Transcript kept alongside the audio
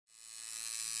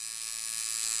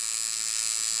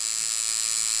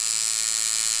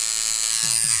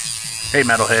Hey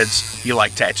metalheads, you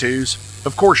like tattoos?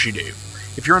 Of course you do.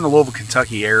 If you're in the Louisville,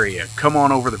 Kentucky area, come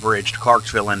on over the bridge to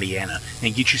Clarksville, Indiana,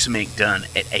 and get you some ink done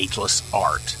at Ageless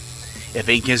Art. If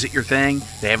ink isn't your thing,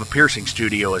 they have a piercing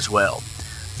studio as well.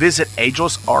 Visit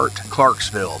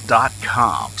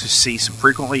agelessartclarksville.com to see some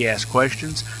frequently asked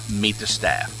questions, meet the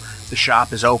staff. The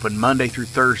shop is open Monday through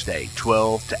Thursday,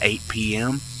 12 to 8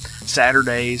 p.m.,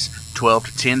 Saturdays, 12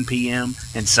 to 10 p.m.,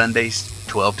 and Sundays,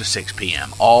 12 to 6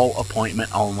 p.m., all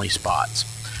appointment-only spots.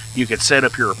 You can set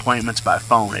up your appointments by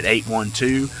phone at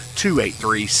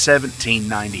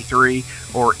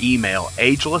 812-283-1793 or email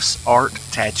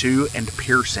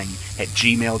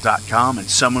agelessarttattooandpiercing@gmail.com and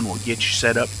someone will get you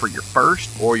set up for your first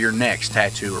or your next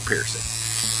tattoo or piercing.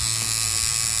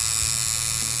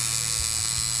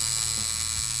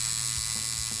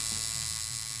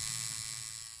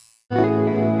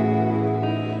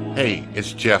 Hey,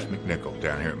 it's Jeff McNichol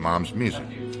down here at Mom's Music,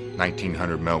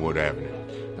 1900 Melwood Avenue.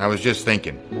 I was just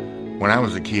thinking, when I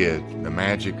was a kid, the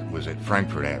magic was at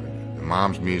Frankfort Avenue, the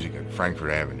Mom's Music at Frankfort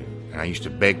Avenue, and I used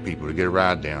to beg people to get a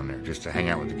ride down there just to hang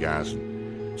out with the guys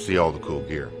and see all the cool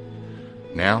gear.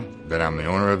 Now that I'm the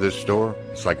owner of this store,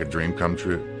 it's like a dream come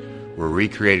true. We're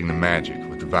recreating the magic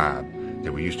with the vibe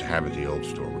that we used to have at the old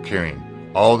store. We're carrying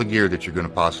all the gear that you're going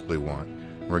to possibly want.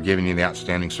 We're giving you the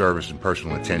outstanding service and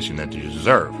personal attention that you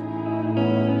deserve.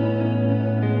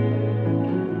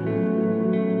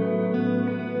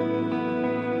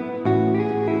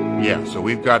 Yeah, so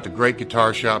we've got the great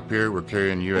guitar shop here. We're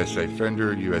carrying USA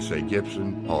Fender, USA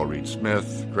Gibson, Paul Reed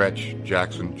Smith, Gretsch,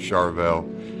 Jackson, Charvel.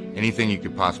 Anything you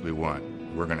could possibly want,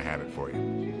 we're going to have it for you.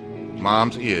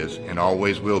 Mom's is and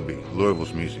always will be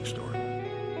Louisville's music store.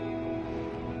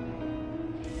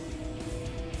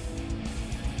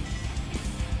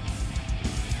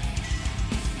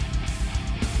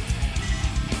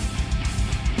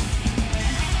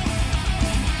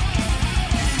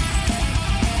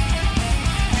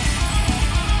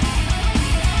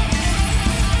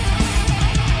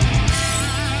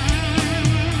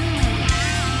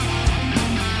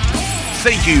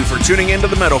 Thank you for tuning into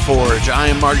the Metal Forge. I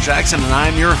am Mark Jackson and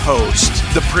I'm your host.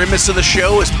 The premise of the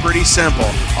show is pretty simple.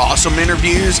 Awesome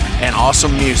interviews and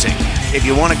awesome music. If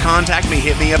you want to contact me,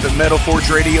 hit me up at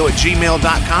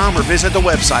metalforgeradio@gmail.com or visit the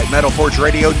website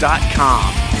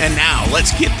metalforgeradio.com. And now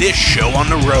let's get this show on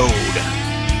the road.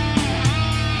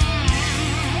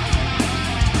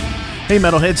 Hey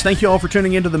Metalheads, thank you all for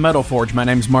tuning into the Metal Forge. My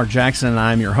name is Mark Jackson and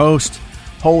I'm your host.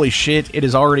 Holy shit, it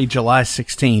is already July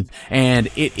 16th, and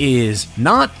it is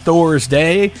not Thor's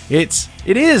Day. It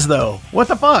is, though. What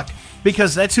the fuck?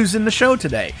 Because that's who's in the show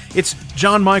today. It's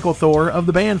John Michael Thor of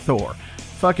the band Thor.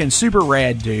 Fucking super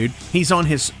rad dude. He's on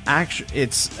his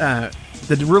the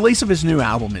release of his new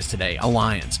album is today,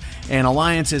 Alliance. And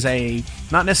Alliance is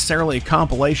not necessarily a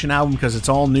compilation album because it's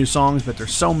all new songs, but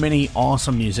there's so many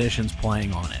awesome musicians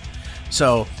playing on it.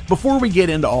 So, before we get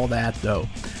into all that, though,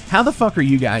 how the fuck are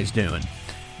you guys doing?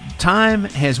 Time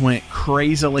has went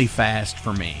crazily fast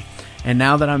for me, and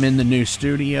now that I'm in the new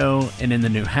studio and in the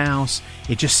new house,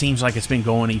 it just seems like it's been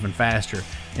going even faster,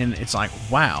 and it's like,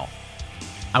 wow,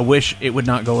 I wish it would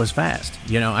not go as fast.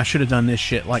 You know, I should have done this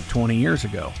shit like 20 years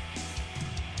ago.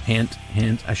 Hint,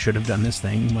 I should have done this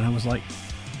thing when I was like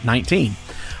 19.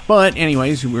 But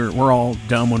anyways, we're all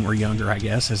dumb when we're younger, I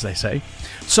guess, as they say.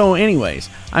 So anyways,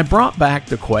 I brought back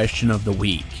the question of the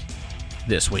week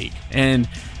this week, and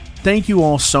thank you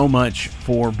all so much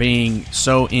for being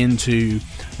so into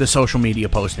the social media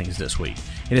postings this week.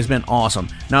 It has been awesome.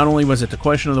 Not only was it the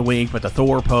question of the week, but the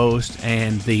Thor post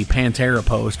and the Pantera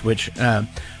post, which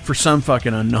for some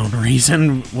fucking unknown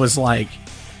reason was like,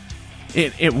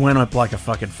 it went up like a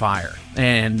fucking fire.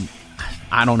 And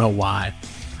I don't know why.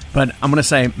 But I'm going to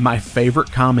say my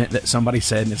favorite comment that somebody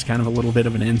said, and it's kind of a little bit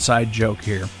of an inside joke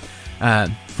here,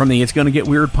 from the It's Gonna Get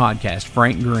Weird podcast,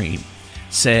 Frank Green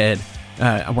said,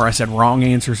 where I said wrong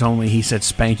answers only, he said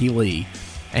Spanky Lee.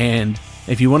 And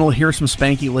if you want to hear some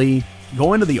Spanky Lee,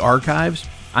 go into the archives.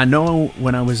 I know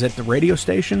when I was at the radio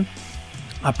station,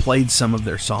 I played some of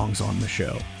their songs on the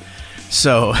show.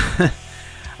 So,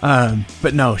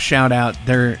 but no, shout out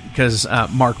there, because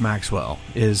Mark Maxwell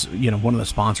is, one of the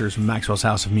sponsors from Maxwell's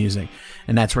House of Music,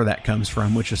 and that's where that comes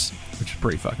from, which is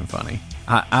pretty fucking funny.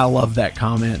 I love that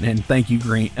comment, and thank you,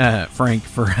 Frank,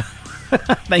 for...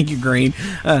 Thank you, Green.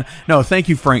 Thank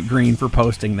you, Frank Green, for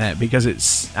posting that,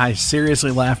 because I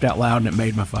seriously laughed out loud and it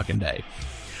made my fucking day.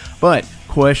 But,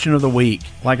 question of the week.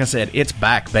 Like I said, it's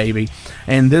back, baby.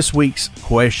 And this week's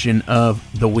question of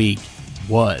the week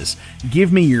was,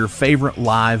 give me your favorite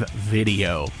live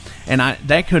video. And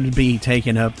that could be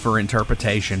taken up for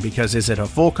interpretation, because is it a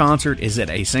full concert? Is it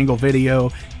a single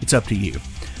video? It's up to you.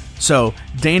 So,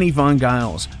 Danny Von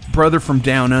Giles, brother from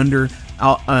Down Under,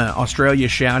 Australia,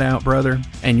 shout out, brother.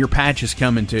 And your patch is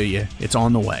coming to you. It's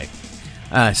on the way.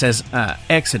 It says,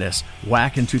 Exodus,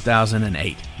 whack in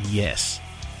 2008. Yes,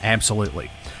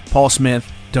 absolutely. Paul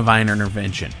Smith, Divine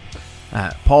Intervention.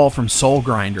 Paul from Soul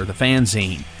Grinder, the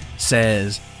fanzine,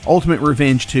 says, Ultimate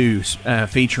Revenge 2,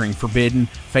 featuring Forbidden,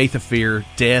 Faith of Fear,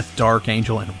 Death, Dark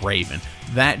Angel, and Raven.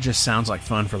 That just sounds like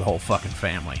fun for the whole fucking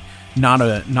family. Not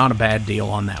a bad deal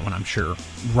on that one, I'm sure.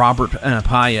 Robert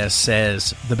Paez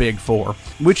says The Big Four,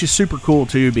 which is super cool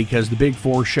too, because the Big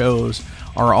Four shows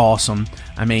are awesome.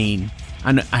 I mean,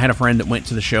 I had a friend that went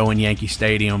to the show in Yankee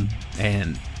Stadium,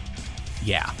 and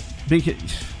yeah,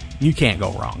 you can't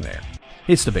go wrong there.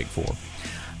 It's the Big Four.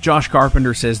 Josh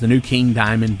Carpenter says the new King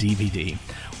Diamond DVD,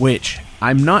 which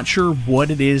I'm not sure what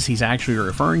it is he's actually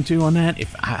referring to on that.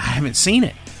 If I haven't seen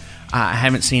it. I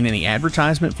haven't seen any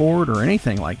advertisement for it or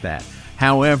anything like that.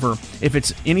 However, if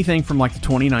it's anything from like the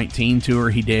 2019 tour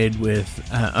he did with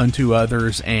Unto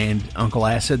Others and Uncle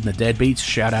Acid and the Deadbeats,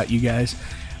 shout out you guys,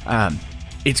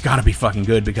 it's got to be fucking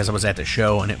good, because I was at the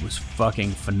show and it was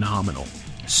fucking phenomenal.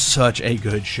 Such a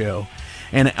good show.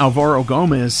 And Alvaro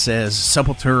Gomez says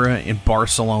Sepultura in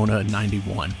Barcelona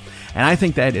 91. And I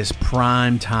think that is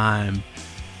prime time,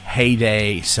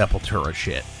 heyday Sepultura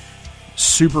shit.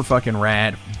 Super fucking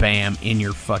rad, bam, in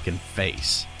your fucking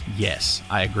face. Yes,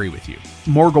 I agree with you.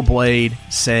 Morgul Blade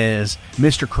says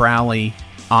Mr. Crowley,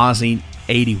 Ozzy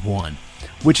 81,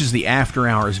 which is the After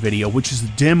Hours video, which is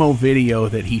the demo video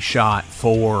that he shot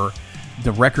for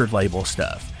the record label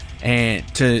stuff, and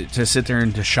to sit there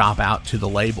and to shop out to the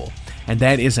label. And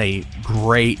that is a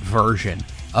great version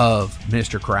of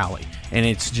Mr. Crowley, and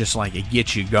it's just like, it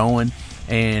gets you going.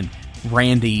 And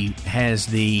Randy has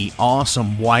the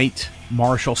awesome white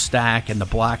Marshall stack and the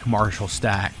black Marshall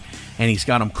stack, and he's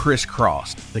got them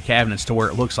crisscrossed, the cabinets, to where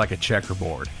it looks like a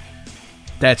checkerboard.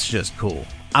 That's just cool.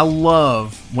 I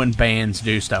love when bands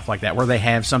do stuff like that, where they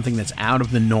have something that's out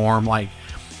of the norm. Like,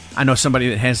 I know somebody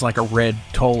that has like a red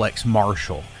Tolex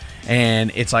Marshall,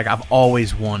 and it's like, I've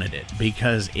always wanted it,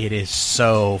 because it is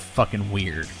so fucking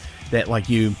weird that like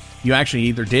you actually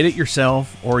either did it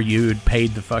yourself or you'd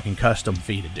paid the fucking custom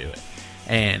fee to do it.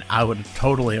 And I would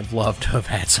totally have loved to have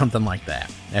had something like that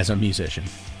as a musician.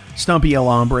 Stumpy El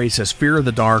Hombre says Fear of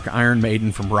the Dark, Iron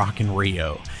Maiden from Rock in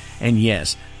Rio. And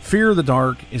yes, Fear of the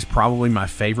Dark is probably my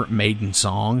favorite Maiden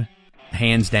song,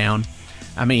 hands down.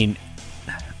 I mean,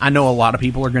 I know a lot of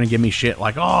people are going to give me shit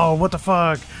like, oh, what the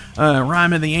fuck,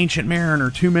 Rhyme of the Ancient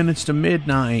Mariner, 2 Minutes to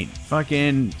Midnight,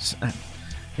 fucking...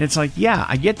 It's like, yeah,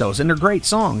 I get those, and they're great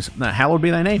songs. Hallowed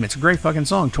Be Thy Name, it's a great fucking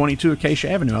song. 22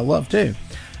 Acacia Avenue, I love too.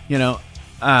 You know,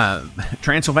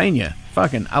 Transylvania,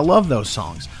 fucking, I love those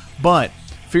songs. But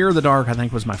Fear of the Dark, I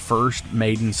think, was my first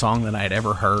Maiden song that I had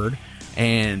ever heard,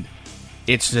 and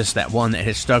it's just that one that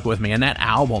has stuck with me, and that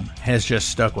album has just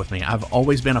stuck with me. I've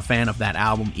always been a fan of that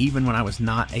album, even when I was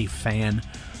not a fan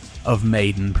of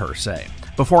Maiden per se.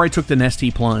 Before I took the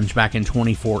Nestea plunge back in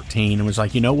 2014 and was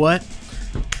like, you know what?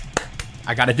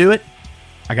 I gotta do it.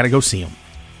 I gotta go see them.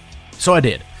 So I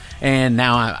did. And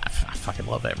now I fucking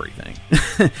love everything.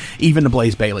 Even the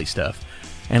Blaze Bayley stuff.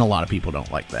 And a lot of people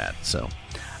don't like that. So,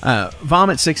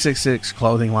 Vomit666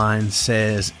 clothing line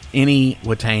says any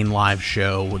Watain live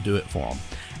show will do it for them.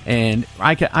 And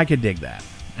I could dig that.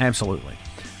 Absolutely.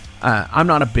 I'm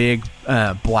not a big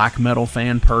black metal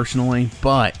fan personally,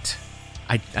 but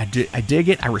I dig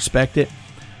it. I respect it.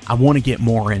 I want to get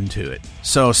more into it.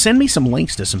 So send me some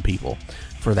links to some people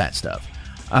for that stuff.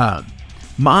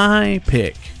 My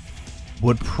pick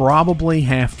would probably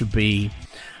have to be,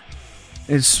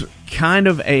 it's kind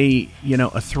of a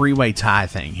three-way tie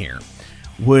thing here.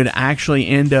 Would actually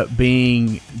end up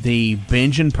being the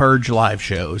Binge and Purge live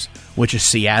shows, which is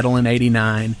Seattle in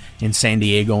 89 and San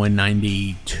Diego in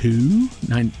 92,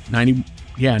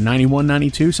 91,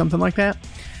 92, something like that.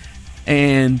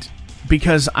 And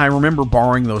because I remember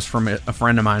borrowing those from a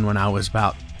friend of mine when I was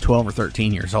about 12 or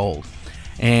 13 years old,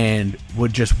 and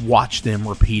would just watch them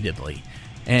repeatedly.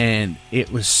 And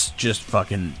it was just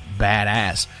fucking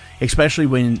badass. Especially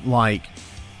when, like,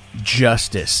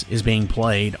 Justice is being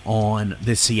played on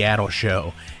the Seattle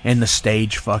show, and the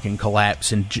stage fucking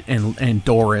collapse, and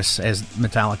Doris, as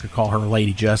Metallica call her,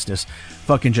 Lady Justice,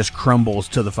 fucking just crumbles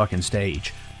to the fucking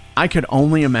stage. I could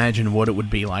only imagine what it would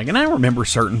be like. And I remember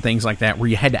certain things like that where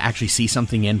you had to actually see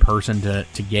something in person to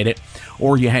get it,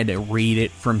 or you had to read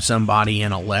it from somebody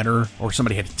in a letter, or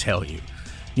somebody had to tell you.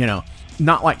 You know,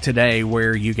 not like today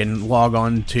where you can log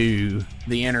on to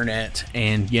the internet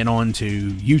and get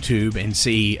onto YouTube and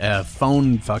see a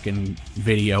phone fucking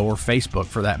video, or Facebook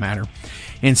for that matter,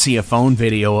 and see a phone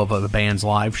video of a band's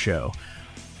live show.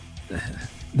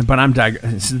 but I'm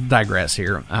digress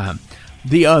here.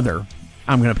 The other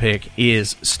I'm going to pick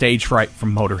is Stage Fright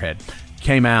from Motorhead.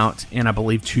 Came out in, I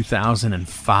believe,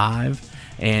 2005,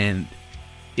 and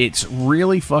it's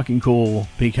really fucking cool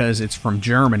because it's from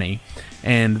Germany,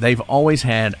 and they've always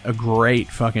had a great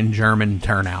fucking German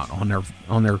turnout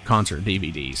on their concert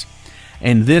DVDs.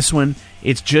 And this one,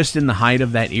 it's just in the height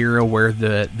of that era where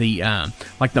the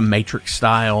like the Matrix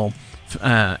style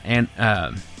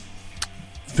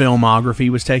filmography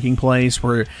was taking place,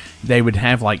 where they would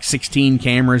have like 16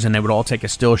 cameras and they would all take a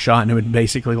still shot, and it would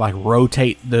basically like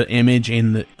rotate the image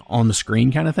on the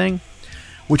screen kind of thing,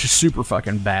 which is super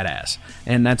fucking badass.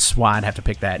 And that's why I'd have to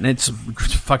pick that. And it's a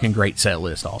fucking great set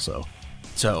list also.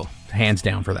 So, hands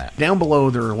down for that. Down below,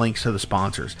 there are links to the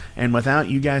sponsors. And without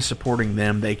you guys supporting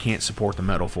them, they can't support the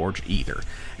Metal Forge either.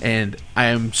 And I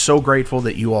am so grateful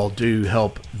that you all do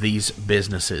help these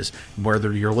businesses.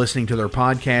 Whether you're listening to their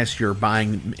podcast, you're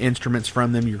buying instruments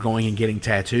from them, you're going and getting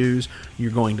tattoos, you're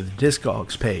going to the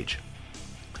Discogs page.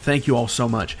 Thank you all so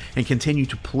much, and continue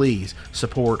to please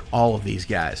support all of these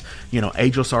guys. You know,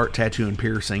 Ageless Art Tattoo and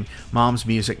Piercing, Mom's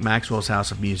Music, Maxwell's House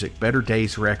of Music, Better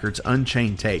Days Records,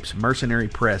 Unchained Tapes, Mercenary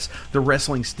Press, The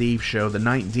Wrestling Steve Show, The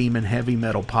Night Demon Heavy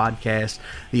Metal Podcast,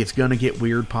 the It's Gonna Get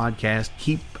Weird Podcast.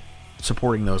 Keep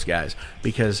supporting those guys,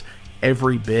 because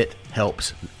every bit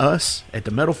helps us at the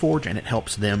Metal Forge, and it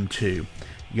helps them too.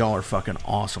 Y'all are fucking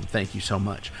awesome. Thank you so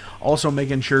much. Also,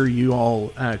 making sure you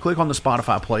all click on the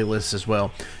Spotify playlists as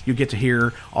well. You get to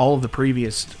hear all of the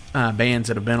previous bands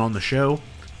that have been on the show,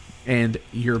 and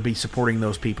you'll be supporting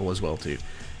those people as well too.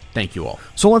 Thank you all.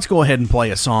 So let's go ahead and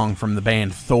play a song from the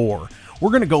band Thor. We're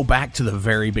going to go back to the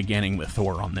very beginning with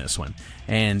Thor on this one.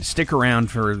 And stick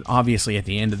around for, obviously, at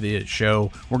the end of the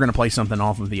show, we're going to play something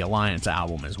off of the Alliance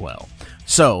album as well.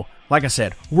 So, like I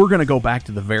said, we're going to go back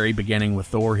to the very beginning with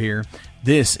Thor here.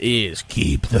 This is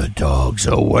Keep the Dogs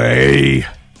Away.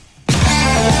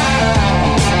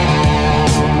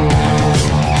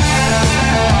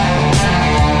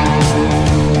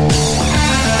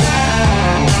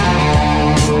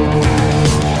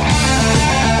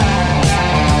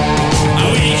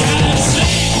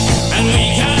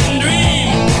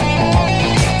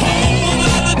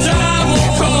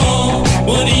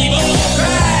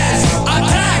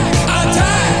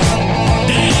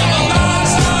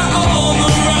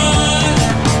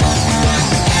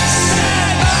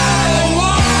 Stand by the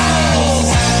wall.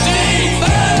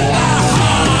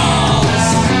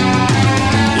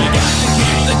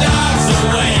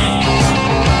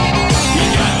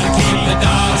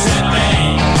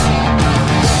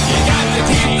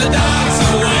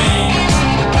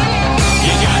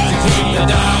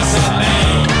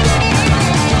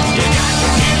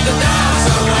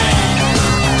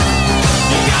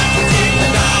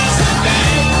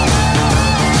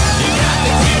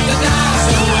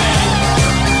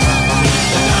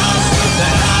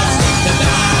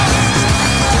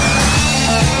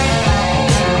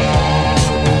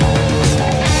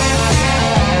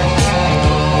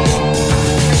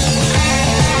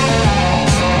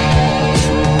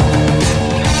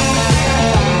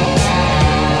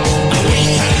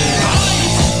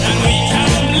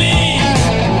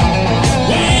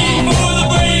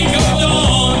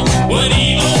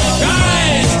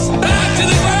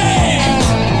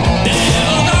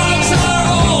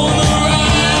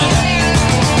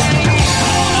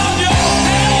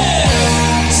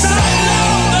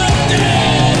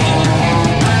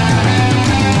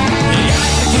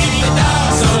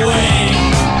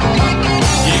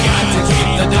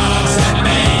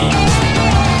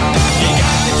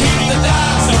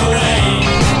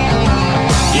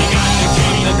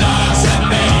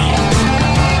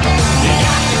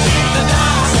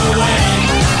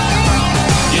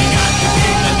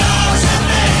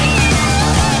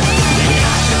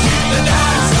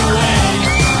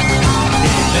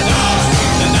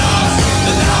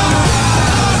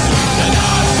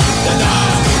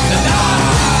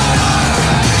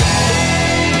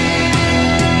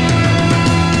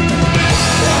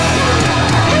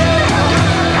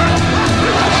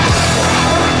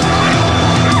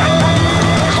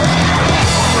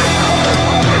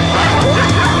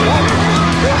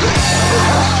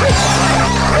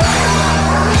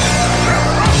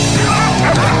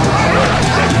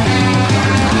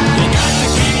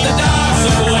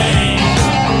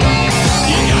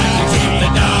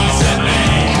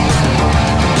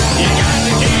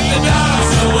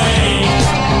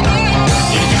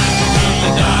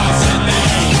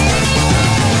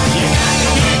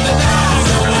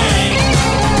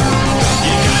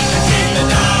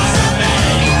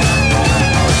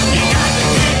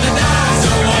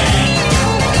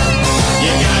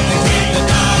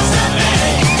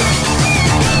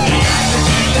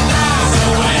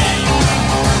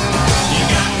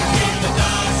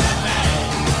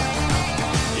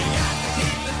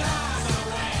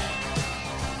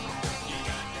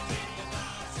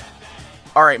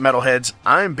 All right, metalheads,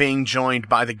 I'm being joined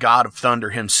by the God of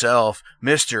Thunder himself,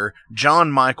 Mr. John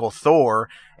Michael Thor,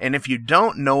 and if you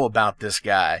don't know about this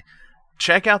guy,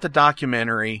 check out the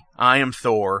documentary, I Am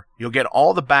Thor. You'll get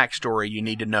all the backstory you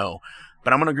need to know.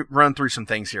 But I'm going to run through some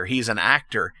things here. He's an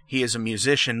actor. He is a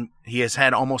musician. He has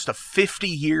had almost a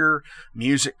 50-year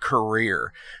music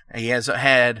career. He has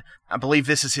had, I believe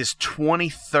this is his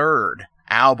 23rd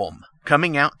album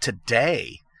coming out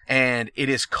today, and it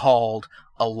is called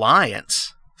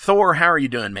Alliance. Thor, how are you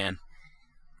doing, man?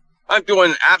 I'm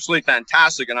doing absolutely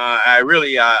fantastic, and I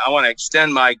really I want to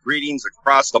extend my greetings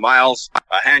across the miles,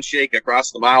 a handshake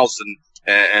across the miles,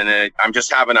 and I'm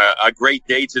just having a great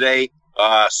day today.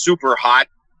 Super hot,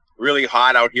 really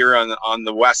hot out here on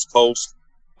the West Coast,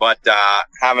 but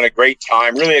having a great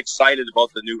time. Really excited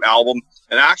about the new album,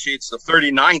 and actually, it's the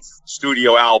 39th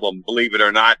studio album, believe it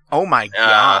or not. Oh my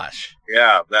gosh!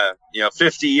 Yeah,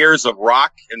 50 years of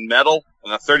rock and metal,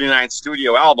 and the 39th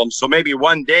studio album. So maybe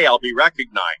one day I'll be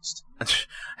recognized.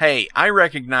 Hey, I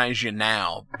recognize you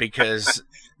now because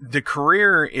the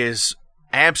career is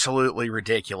absolutely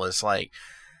ridiculous. Like,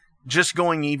 just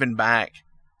going even back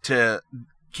to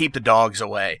Keep the Dogs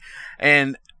Away.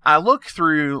 And I look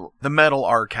through the metal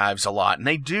archives a lot, and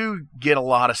they do get a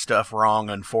lot of stuff wrong,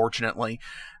 unfortunately,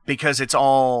 because it's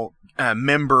all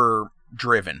member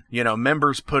driven. You know,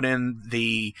 members put in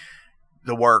the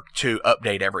work to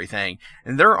update everything.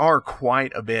 And there are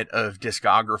quite a bit of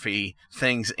discography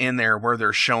things in there where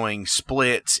they're showing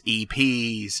splits,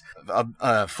 EPs,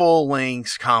 full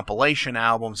lengths, compilation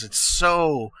albums. It's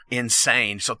so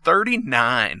insane. So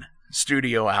 39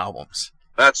 studio albums.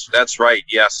 That's right.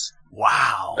 Yes.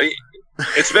 Wow.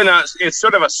 It's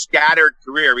sort of a scattered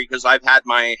career because I've had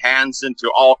my hands into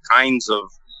all kinds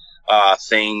of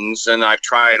things, and I've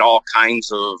tried all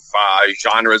kinds of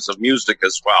genres of music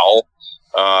as well.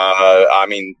 I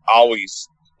mean, always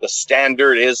the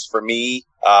standard is for me,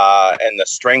 and the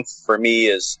strength for me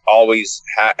is always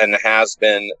and has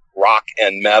been rock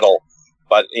and metal.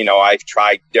 But, I've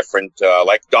tried different,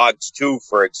 like Dogs 2,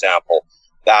 for example,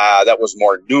 that was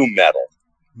more nu metal,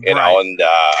 right. And,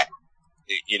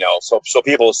 so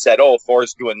people said, oh,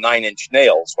 Thor's doing 9 Inch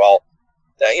Nails. Well,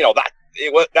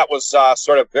 that was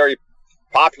sort of very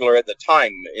popular at the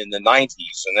time in the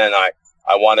 90s. And then I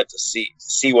wanted to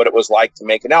see what it was like to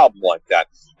make an album like that.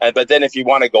 But then if you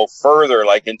want to go further,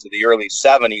 like into the early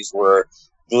 70s where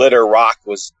glitter rock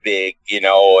was big,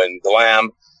 and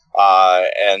glam,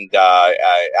 and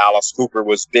Alice Cooper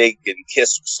was big and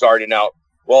Kiss was starting out.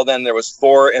 Well, then there was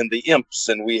Thor and the Imps,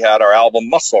 and we had our album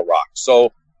Muscle Rock.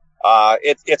 So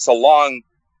it's a long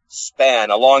span,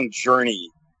 a long journey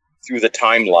through the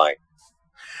timeline.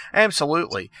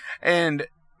 Absolutely. And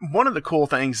one of the cool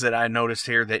things that I noticed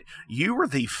here that you were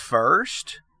the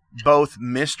first, both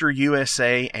Mr.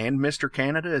 USA and Mr.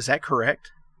 Canada. Is that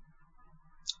correct?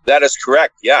 That is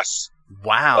correct. Yes.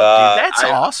 Wow, dude, that's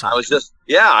awesome. I was just,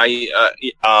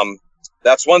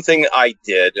 that's one thing I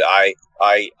did. I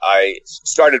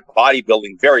started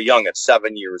bodybuilding very young at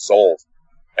 7 years old.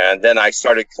 And then I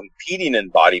started competing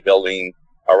in bodybuilding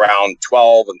around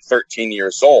 12 and 13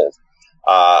 years old.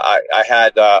 I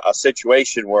had a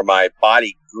situation where my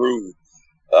body grew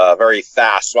very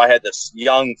fast. So I had this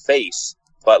young face,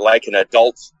 but like an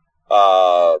adult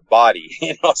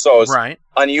body, so it was right.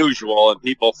 Unusual, and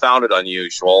people found it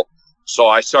unusual. So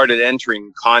I started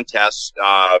entering contests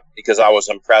because I was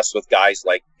impressed with guys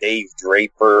like Dave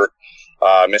Draper,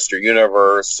 Mr.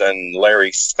 Universe, and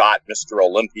Larry Scott, Mr.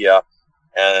 Olympia.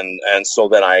 And so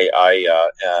then I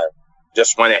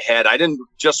just went ahead. I didn't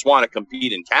just want to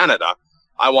compete in Canada.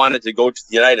 I wanted to go to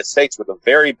the United States where the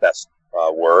very best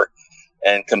were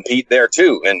and compete there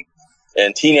too.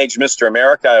 And Teenage Mr.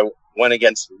 America, I went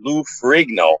against Lou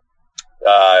Ferrigno,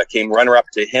 came runner-up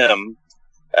to him.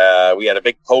 We had a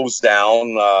big pose down.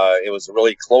 It was a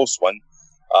really close one.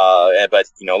 But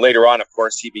later on, of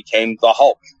course, he became the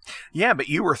Hulk. Yeah, but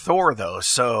you were Thor, though.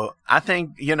 So I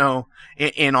think, in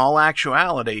all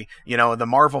actuality, the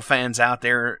Marvel fans out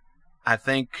there, I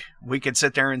think we could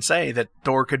sit there and say that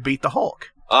Thor could beat the Hulk.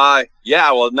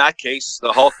 Well, in that case,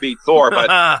 the Hulk beat Thor. But,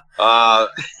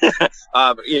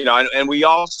 and we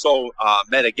also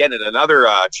met again at another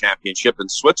championship in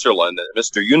Switzerland,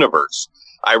 Mr. Universe.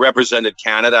 I represented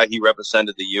Canada. He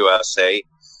represented the USA.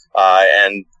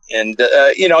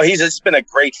 He's just been a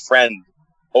great friend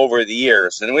over the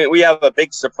years. And we have a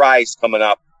big surprise coming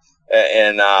up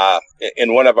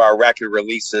in one of our record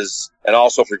releases, and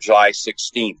also for July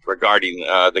 16th regarding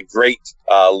the great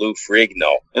Lou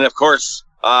Ferrigno. And of course,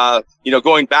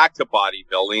 going back to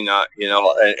bodybuilding,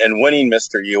 and winning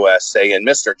Mr. USA and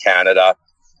Mr. Canada,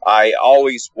 I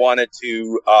always wanted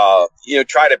to,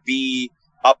 try to be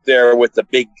up there with the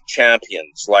big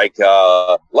champions like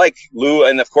Lou,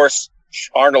 and of course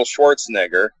Arnold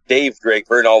Schwarzenegger, Dave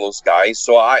Draper, and all those guys.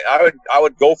 So I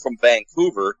would go from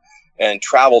Vancouver and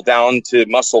travel down to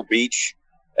Muscle Beach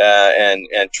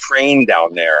and train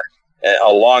down there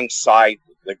alongside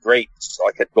the greats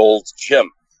like at Gold's Gym.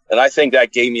 And I think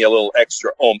that gave me a little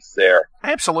extra oomph there.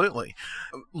 Absolutely.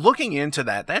 Looking into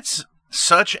that, that's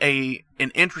such an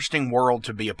interesting world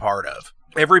to be a part of.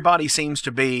 Everybody seems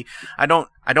to be, I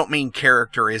don't mean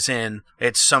character as in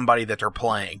it's somebody that they're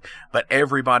playing, but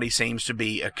everybody seems to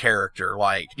be a character.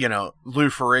 Like, you know, Lou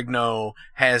Ferrigno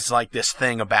has like this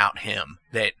thing about him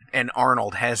and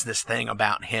Arnold has this thing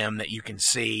about him that you can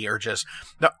see, or just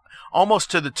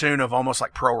almost to the tune of almost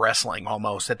like pro wrestling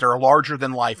almost, that they're larger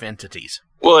than life entities.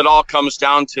 Well, it all comes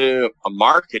down to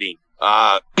marketing.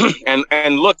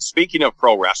 And look, speaking of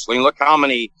pro wrestling, look how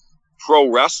many pro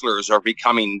wrestlers are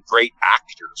becoming great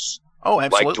actors. Oh,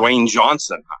 absolutely. Like Dwayne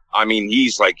Johnson. I mean,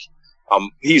 he's like,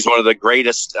 he's one of the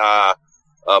greatest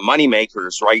money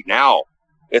makers right now.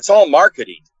 It's all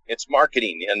marketing. It's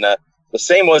marketing. And the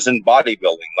same was in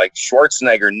bodybuilding. Like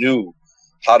Schwarzenegger knew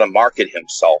how to market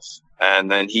himself. And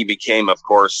then he became, of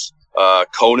course,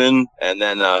 Conan, and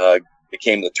then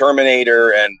became the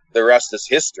Terminator, and the rest is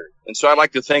history. And so I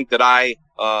like to think that I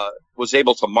was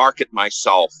able to market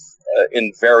myself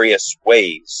in various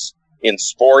ways, in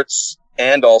sports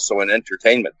and also in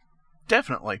entertainment.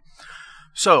 Definitely.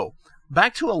 So,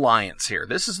 back to Alliance here.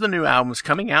 This is the new album. It's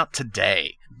coming out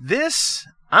today.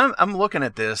 I'm looking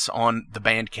at this on the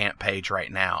Bandcamp page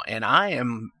right now, and I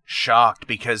am shocked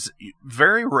because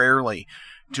very rarely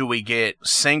do we get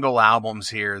single albums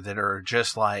here that are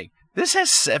just like, this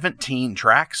has 17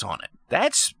 tracks on it.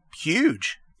 That's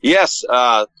huge. Yes.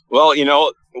 Well, you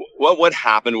know, what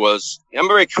happened was, I'm a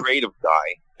very creative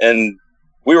guy, and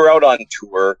we were out on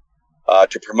tour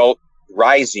to promote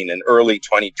Rising in early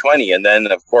 2020. And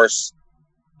then, of course,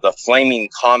 the Flaming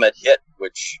Comet hit,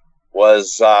 which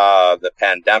was the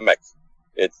pandemic.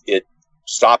 It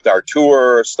stopped our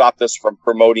tour, stopped us from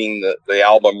promoting the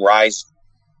album Rise.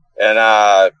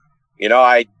 And, you know,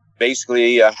 I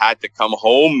basically had to come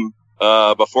home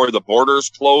before the borders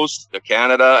closed to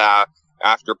Canada.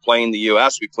 After playing the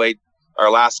U.S., we played, our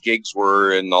last gigs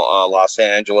were in Los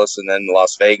Angeles and then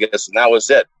Las Vegas, and that was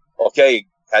it. Okay,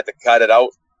 had to cut it out,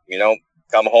 you know,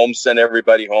 come home, send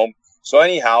everybody home. So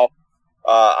anyhow,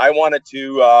 I wanted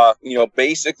to, you know,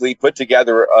 basically put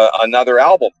together another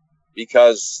album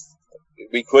because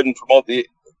we couldn't promote the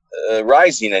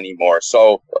Rising anymore.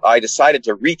 So I decided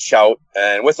to reach out,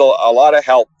 and with a lot of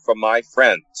help from my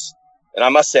friends. And I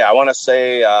must say, I want to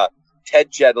say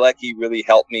Ted Jedlecki really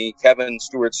helped me. Kevin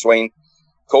Stewart Swain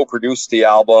co-produced the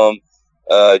album.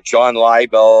 John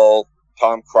Leibel,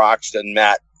 Tom Croxton,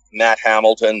 Matt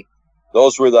Hamilton.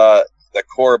 Those were the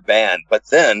core band. But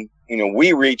then, you know,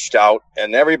 we reached out,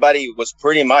 and everybody was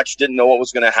pretty much didn't know what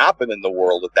was going to happen in the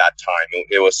world at that time.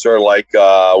 It was sort of like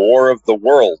War of the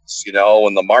Worlds, you know,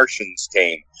 when the Martians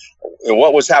came. And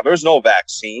what was happening? There was no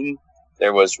vaccine.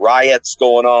 There was riots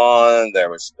going on. There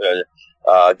was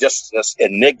just this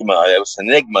enigma. It was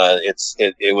enigma.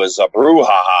 It was a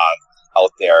brouhaha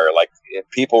out there. Like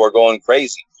people were going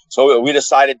crazy. So we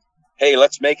decided, hey,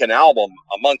 let's make an album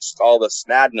amongst all this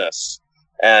madness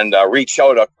and reach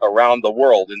out around the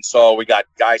world. And so we got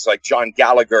guys like John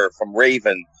Gallagher from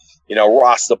Raven, you know,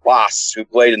 Ross the Boss, who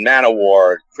played in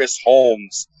Manowar, Chris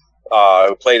Holmes,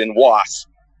 who played in Wasp,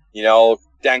 you know,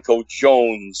 Danko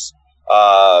Jones,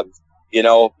 you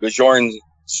know, Bjorn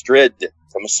Strid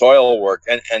from Soilwork,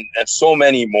 and so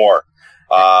many more.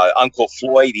 Uncle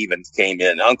Floyd even came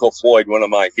in. Uncle Floyd, one of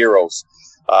my heroes.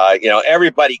 You know,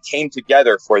 everybody came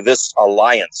together for this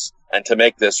alliance and to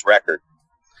make this record.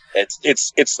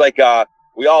 It's like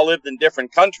we all lived in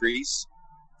different countries.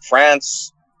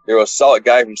 France, there was a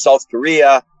guy from South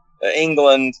Korea,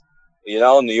 England, you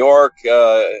know, New York,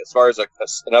 as far as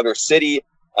another city,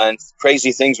 and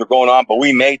crazy things were going on. But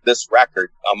we made this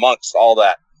record amongst all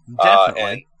that. Definitely.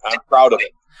 And I'm proud of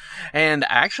it. And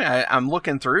actually, I'm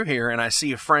looking through here, and I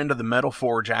see a friend of the Metal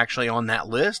Forge actually on that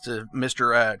list,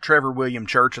 Mr. Trevor William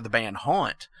Church of the band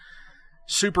Haunt.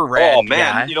 Super rad Oh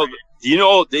man, guy. Do you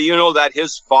know that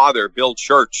his father, Bill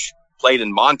Church, played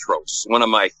in Montrose, one of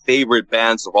my favorite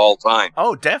bands of all time.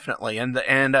 Oh, definitely, and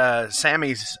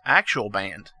Sammy's actual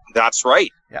band. That's right.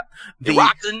 Yeah, The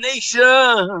Rock the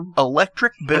Nation.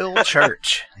 Electric Bill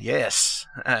Church. Yes,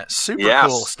 super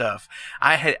cool stuff.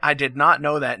 I did not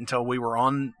know that until we were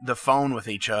on the phone with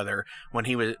each other when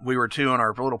we were doing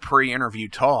our little pre-interview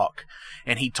talk,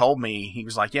 and he told me, he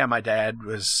was like, "Yeah, my dad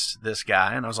was this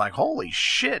guy," and I was like, "Holy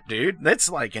shit, dude, that's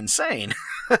like insane."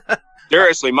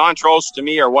 Seriously, Montrose to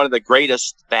me are one of the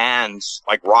greatest bands,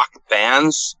 like rock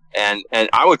bands, and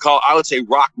I would say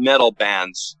rock metal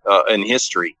bands in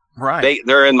history. Right.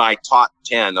 They're in my top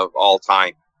 10 of all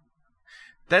time.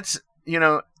 That's,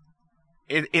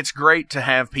 it's great to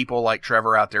have people like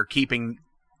Trevor out there keeping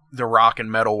the rock and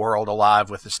metal world alive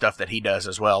with the stuff that he does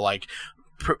as well, like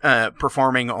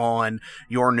performing on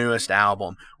your newest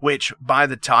album, which by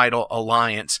the title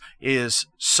Alliance is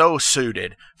so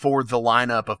suited for the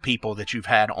lineup of people that you've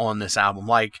had on this album,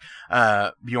 like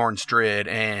Bjorn Strid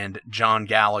and John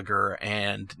Gallagher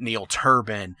and Neil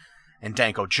Turbin and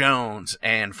Danko Jones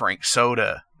and Frank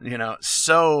Soda.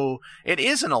 So it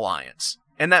is an alliance.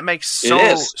 And that makes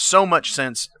so much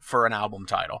sense for an album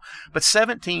title. But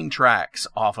 17 tracks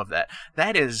off of that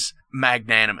is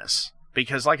magnanimous.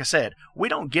 Because, like I said, we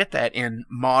don't get that in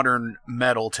modern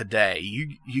metal today.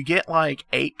 You get like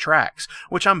 8 tracks,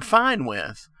 which I'm fine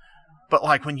with. But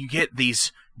like when you get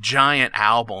these giant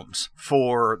albums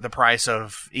for the price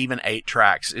of even 8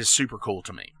 tracks is super cool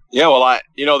to me. Yeah, well,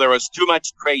 there was too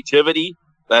much creativity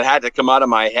that had to come out of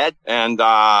my head, and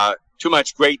too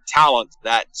much great talent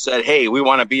that said, "Hey, we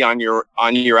want to be on your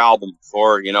album,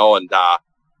 Thor." And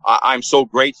I'm so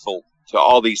grateful to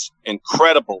all these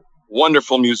incredible,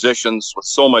 wonderful musicians with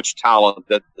so much talent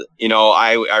that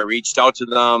I reached out to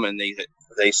them and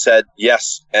they said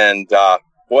yes, and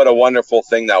what a wonderful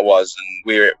thing that was. And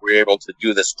we were able to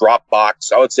do this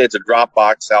Dropbox. I would say it's a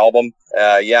Dropbox album.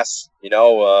 Yes, it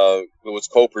was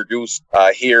co-produced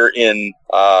here in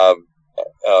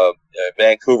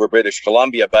Vancouver, British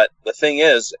Columbia. But the thing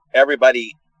is,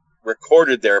 everybody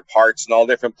recorded their parts in all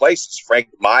different places. Frank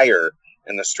Meyer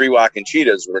and the Street Walking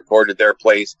Cheetahs recorded their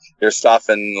stuff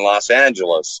in Los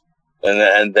Angeles,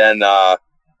 and then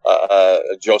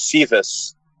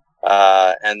Josephus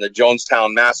and the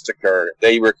Jonestown Massacre,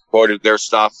 they recorded their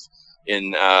stuff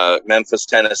in Memphis,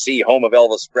 Tennessee, home of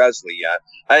Elvis Presley,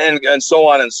 and so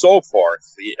on and so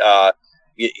forth.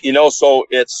 So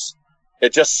it's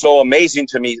just so amazing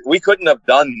to me. We couldn't have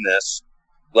done this,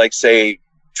 like, say,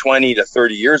 20 to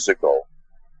 30 years ago.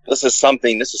 This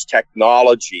is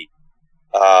technology.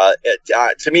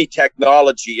 To me,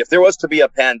 technology, if there was to be a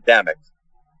pandemic,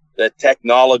 the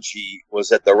technology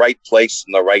was at the right place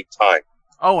and the right time.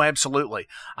 Oh, absolutely.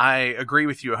 I agree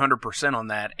with you 100% on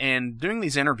that. And doing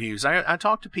these interviews, I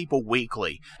talk to people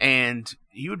weekly, and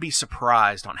you would be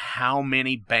surprised on how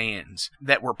many bands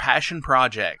that were passion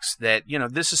projects that,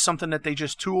 this is something that they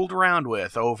just tooled around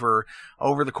with over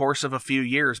the course of a few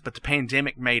years, but the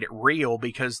pandemic made it real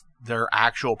because their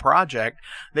actual project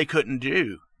they couldn't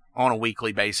do on a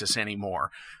weekly basis anymore.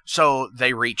 So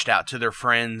they reached out to their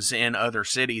friends in other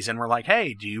cities and were like,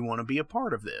 "Hey, do you want to be a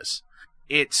part of this?"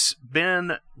 It's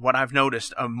been, what I've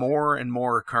noticed, a more and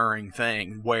more recurring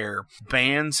thing where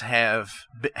bands have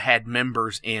had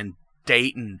members in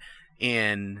Dayton,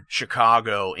 in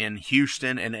Chicago, in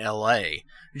Houston, and LA,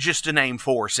 just to name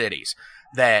 4 cities,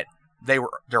 that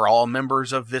they're all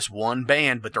members of this one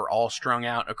band, but they're all strung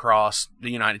out across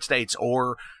the United States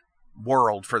or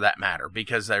world for that matter,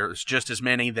 because there's just as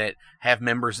many that have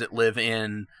members that live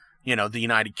in, the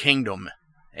United Kingdom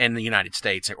and the United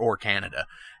States or Canada.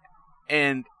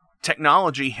 And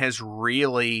technology has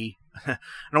really, I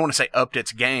don't want to say upped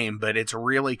its game, but it's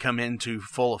really come into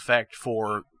full effect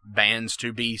for bands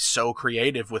to be so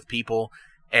creative with people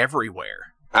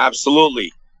everywhere.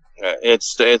 Absolutely.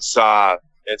 It's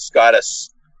got us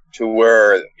to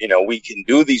where, we can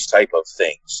do these type of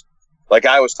things. Like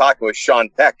I was talking with Sean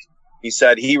Peck. He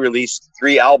said he released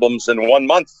 3 albums in 1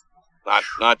 month,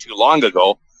 not too long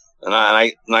ago. And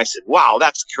I said, wow,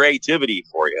 that's creativity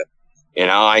for you.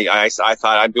 I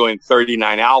thought I'm doing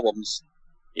 39 albums.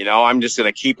 I'm just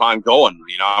going to keep on going.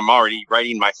 I'm already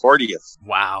writing my 40th.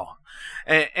 Wow.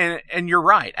 And you're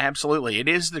right. Absolutely. It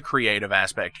is the creative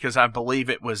aspect, because I believe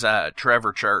it was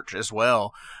Trevor Church as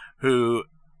well, who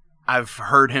I've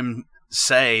heard him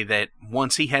say that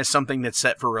once he has something that's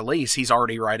set for release, he's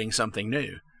already writing something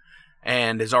new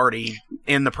and is already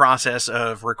in the process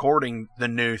of recording the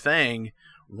new thing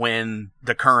when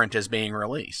the current is being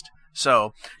released.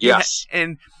 So, yes.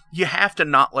 And you have to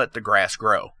not let the grass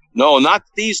grow. No, not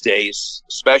these days,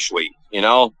 especially,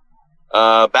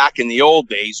 back in the old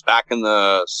days, back in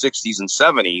the 60s and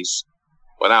 70s,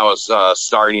 when I was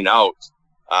starting out,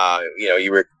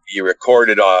 you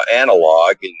recorded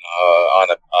analog and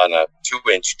on a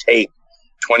 2-inch tape,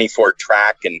 24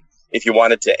 track. And if you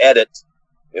wanted to edit,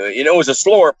 it was a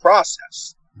slower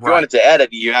process. If you wanted to edit,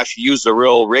 you actually used a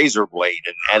real razor blade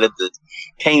and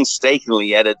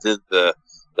painstakingly edited the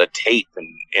tape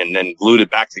and then glued it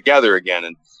back together again.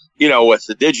 And, with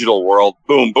the digital world,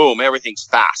 boom, boom, everything's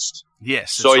fast.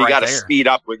 Yes. So you right got to there. speed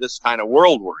up with this kind of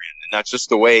world we're in. And that's just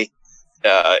the way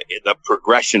the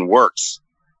progression works.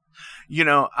 You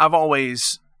know, I've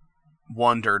always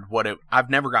wondered I've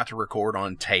never got to record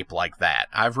on tape like that.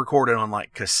 I've recorded on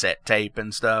like cassette tape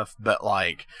and stuff, but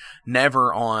like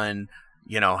never on,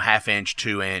 you know, 1/2 inch,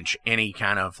 2 inch, any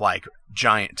kind of like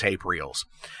giant tape reels.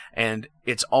 And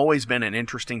it's always been an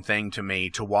interesting thing to me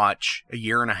to watch a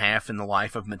year and a half in the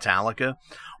life of Metallica,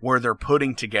 where they're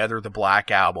putting together the Black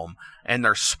Album and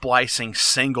they're splicing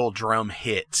single drum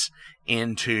hits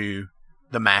into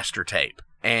the master tape.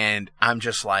 And I'm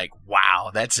just like,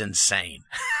 wow, that's insane.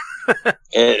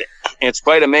 It's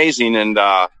quite amazing. And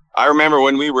I remember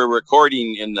when we were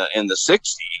recording in the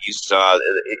 60s,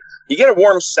 you get a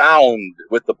warm sound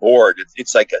with the board.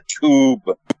 It's like a tube,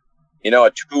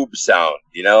 a tube sound,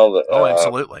 Oh,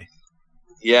 absolutely.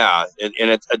 Yeah.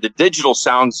 And the digital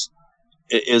sounds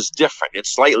is different.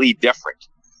 It's slightly different.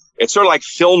 It's sort of like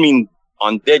filming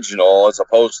on digital as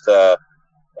opposed to,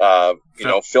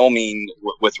 filming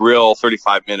with real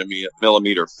 35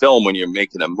 millimeter film when you're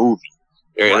making a movie.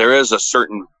 There is a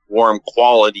certain warm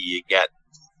quality you get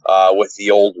with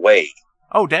the old way.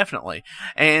 Oh, definitely.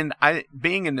 And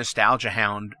being a nostalgia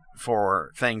hound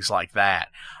for things like that,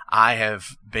 I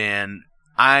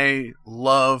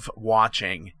love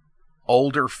watching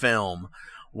older film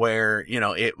where,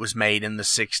 it was made in the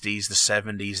 60s, the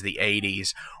 70s, the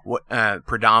 80s,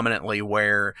 predominantly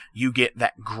where you get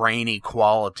that grainy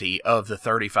quality of the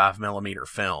 35 millimeter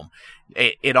film.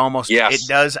 It almost, yes. It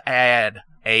does add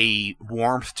a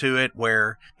warmth to it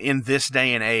where in this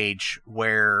day and age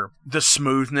where the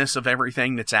smoothness of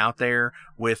everything that's out there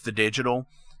with the digital,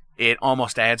 it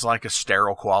almost adds like a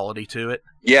sterile quality to it.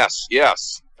 Yes.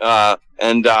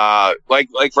 And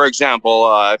like for example,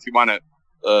 if you want to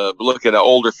look at an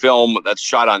older film that's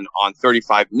shot on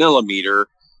 35 millimeter,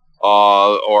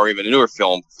 or even a newer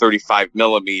film, 35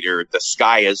 millimeter, the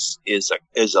sky is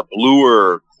a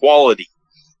bluer quality.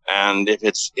 And if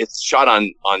it's shot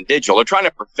on digital, they're trying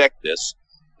to perfect this.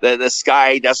 The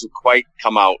sky doesn't quite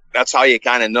come out. That's how you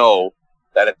kind of know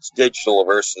that it's digital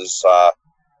versus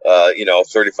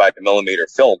 35 millimeter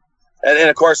film. And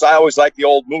of course, I always like the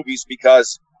old movies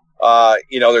because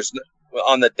there's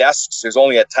on the desks there's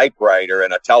only a typewriter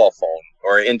and a telephone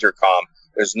or an intercom.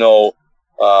 There's no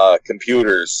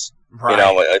computers. Right.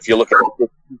 If you look at a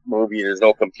movie, there's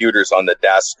no computers on the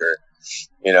desk or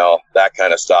that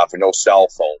kind of stuff, and no cell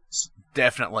phones.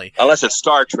 Definitely. Unless it's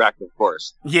Star Trek, of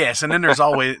course. Yes, and then there's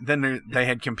always they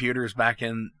had computers back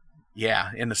in the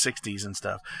 60s and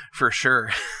stuff, for sure.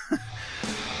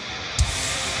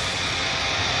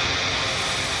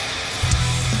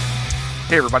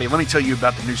 Hey everybody, let me tell you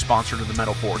about the new sponsor to the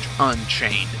Metal Forge,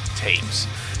 Unchained Tapes.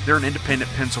 They're an independent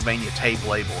Pennsylvania tape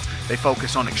label. They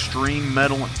focus on extreme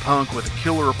metal and punk with a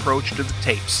killer approach to the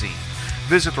tape scene.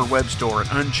 Visit their web store at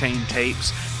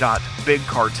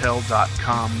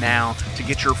unchainedtapes.bigcartel.com now to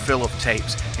get your fill of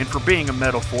tapes. And for being a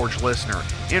Metal Forge listener,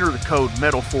 enter the code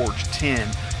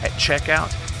METALFORGE10 at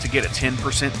checkout to get a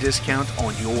 10% discount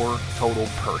on your total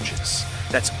purchase.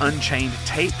 That's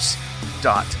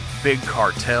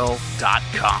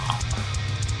unchainedtapes.bigcartel.com.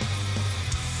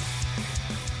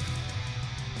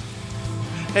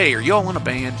 Hey, are y'all in a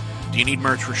band? Do you need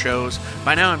merch for shows?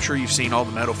 By now I'm sure you've seen all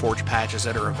the Metal Forge patches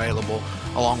that are available,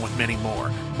 along with many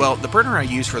more. Well, the printer I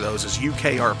use for those is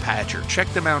UKR Patcher. Check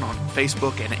them out on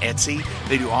Facebook and Etsy.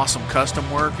 They do awesome custom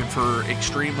work and for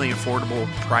extremely affordable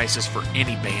prices for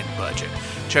any band budget.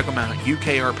 Check them out,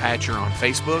 UKR Patcher on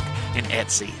Facebook and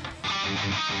Etsy.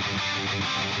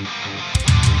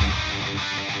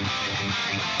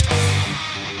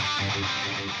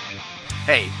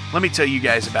 Hey, let me tell you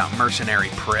guys about Mercenary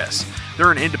Press.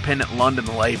 They're an independent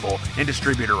London label and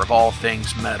distributor of all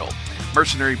things metal.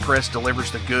 Mercenary Press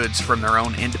delivers the goods from their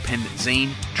own independent zine.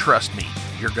 Trust me,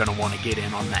 you're going to want to get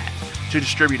in on that. To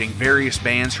distributing various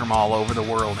bands from all over the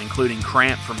world, including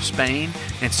Cramp from Spain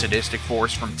and Sadistic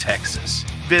Force from Texas.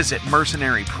 Visit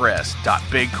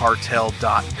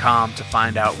mercenarypress.bigcartel.com to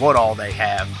find out what all they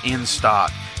have in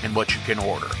stock and what you can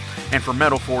order. And for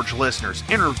Metal Forge listeners,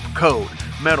 enter code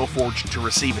METALFORGE to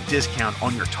receive a discount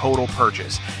on your total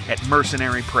purchase at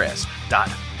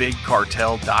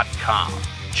mercenarypress.bigcartel.com.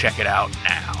 Check it out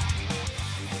now.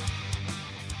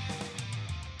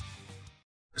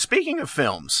 Speaking of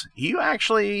films, you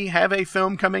actually have a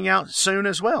film coming out soon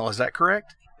as well, is that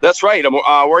correct? That's right. I'm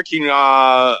working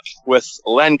with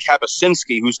Len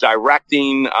Kapuscinski, who's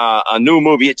directing a new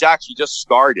movie. It's actually just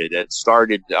started. It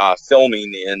started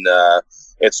filming in...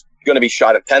 it's going to be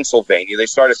shot in Pennsylvania. They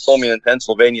started filming in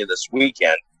Pennsylvania this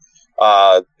weekend.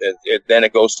 Then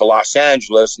it goes to Los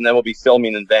Angeles, and then we'll be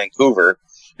filming in Vancouver.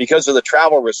 because of the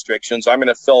travel restrictions, I'm going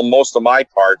to film most of my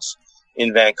parts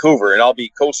in Vancouver, and I'll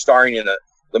be co-starring in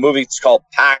the movie. It's called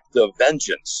Pact of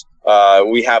Vengeance.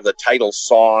 We have the title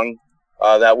song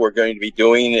that we're going to be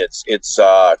doing. It's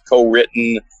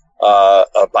co-written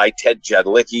by Ted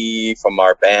Jedlicki from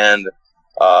our band.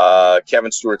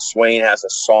 Kevin Stewart Swain has a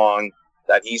song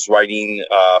that he's writing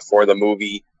for the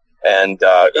movie, and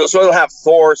so it'll have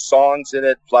Thor songs in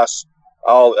it. Plus,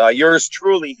 yours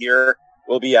truly here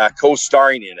will be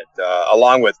co-starring in it,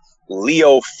 along with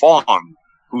Leo Fong,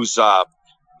 who's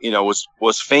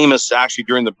was famous actually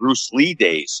during the Bruce Lee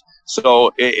days.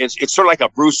 So it's sort of like a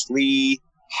Bruce Lee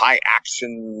high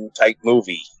action type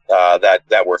movie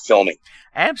that we're filming.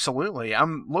 Absolutely.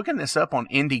 I'm looking this up on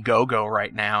Indiegogo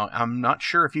right now. I'm not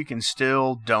sure if you can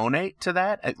still donate to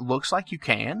that. It looks like you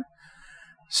can.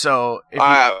 So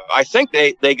I think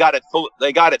they got it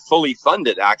fully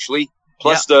funded actually.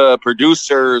 Plus the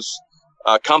producers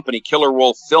company Killer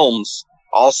Wolf Films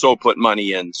also put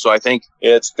money in. So I think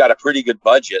it's got a pretty good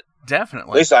budget.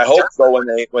 Definitely. At least I hope so.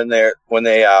 When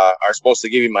they are supposed to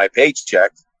give me my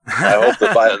paycheck, I hope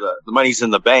that the money's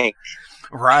in the bank.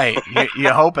 Right. You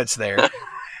hope it's there.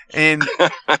 And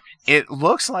it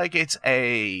looks like it's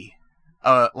like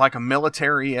a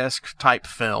military-esque type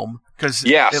film. Because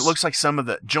it looks like some of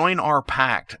the Join Our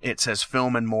Pact, it says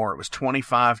film and more. It was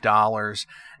 $25,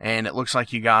 and it looks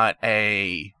like you got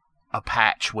a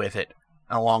patch with it,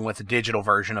 along with a digital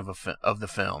version of the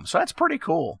film. So that's pretty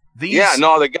cool.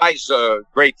 The guy's a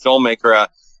great filmmaker.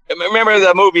 Remember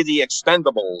the movie The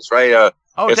Expendables, right? It's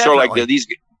definitely. Sort of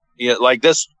like like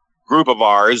this group of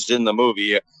ours in the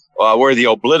movie. We're the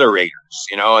obliterators,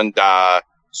 and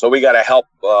so we got to help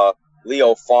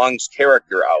Leo Fong's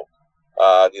character out.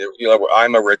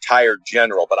 I'm a retired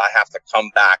general, but I have to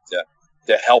come back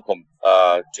to help him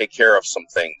take care of some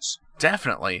things.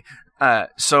 Definitely.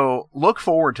 So look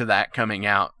forward to that coming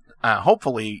out.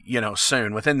 Hopefully,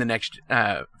 soon, within the next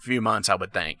few months, I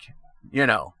would think.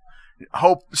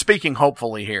 Speaking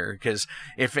hopefully here, because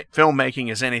if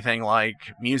filmmaking is anything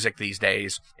like music these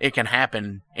days, it can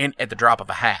happen at the drop of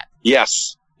a hat.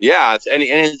 Yes. Yeah.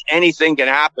 Anything can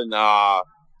happen,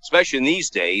 especially in these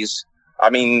days. I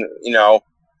mean,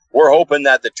 we're hoping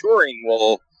that the touring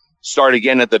will start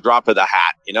again at the drop of the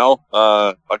hat,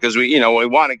 because we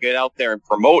want to get out there and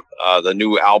promote the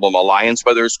new album Alliance,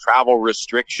 but there's travel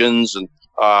restrictions and,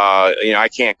 I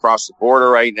can't cross the border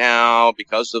right now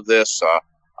because of this.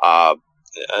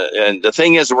 And the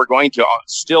thing is, we're going to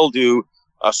still do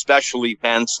special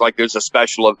events. Like there's a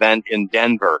special event in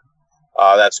Denver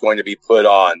that's going to be put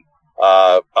on,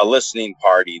 a listening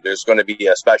party. There's going to be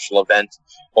a special event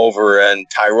over in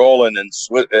Tyrol and in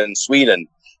Sweden.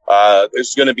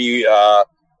 There's going to be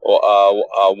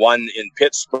one in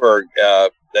Pittsburgh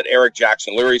that Eric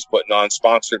Jackson Leary's putting on,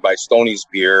 sponsored by Stoney's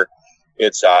Beer.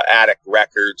 It's Attic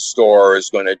Records Store is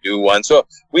going to do one. So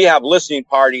we have listening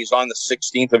parties on the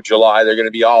 16th of July. They're going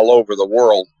to be all over the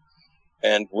world.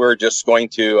 And we're just going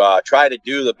to try to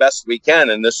do the best we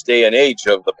can in this day and age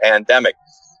of the pandemic.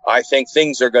 I think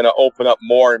things are going to open up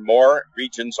more and more.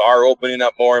 Regions are opening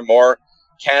up more and more.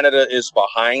 Canada is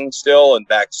behind still in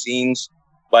vaccines.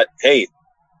 But, hey,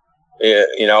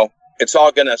 it's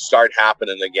all going to start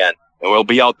happening again. And we'll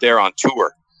be out there on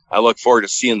tour. I look forward to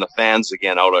seeing the fans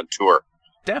again out on tour.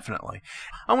 Definitely.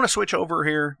 I want to switch over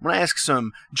here. I'm going to ask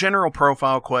some general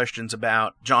profile questions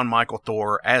about John Michael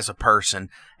Thor as a person,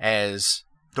 as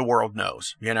the world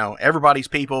knows. Everybody's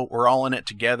people. We're all in it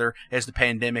together as the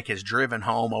pandemic has driven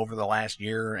home over the last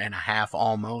year and a half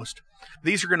almost.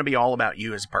 These are going to be all about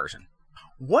you as a person.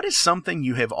 What is something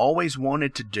you have always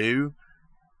wanted to do,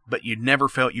 but you never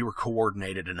felt you were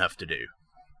coordinated enough to do?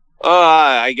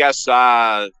 I guess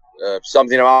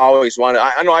something I've always wanted.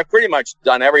 I know I've pretty much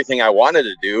done everything I wanted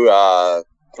to do.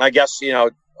 I guess,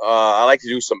 I like to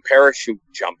do some parachute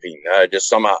jumping. Just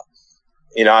somehow,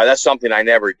 that's something I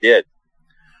never did.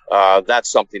 That's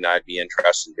something I'd be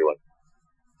interested in doing.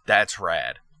 That's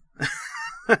rad.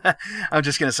 I'm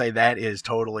just going to say that is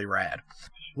totally rad.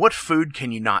 What food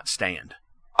can you not stand?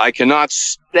 I cannot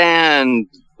stand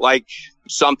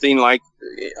something like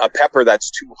a pepper that's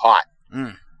too hot.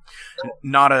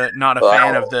 Not a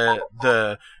fan of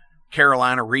the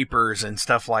Carolina Reapers and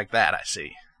stuff like that. I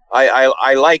see.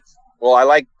 I like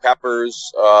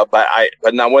peppers,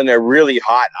 but now when they're really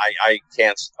hot, I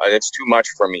can't. It's too much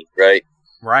for me. Right.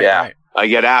 Yeah. Right. I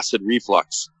get acid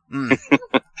reflux.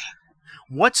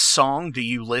 What song do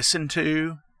you listen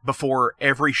to before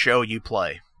every show you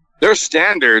play? There's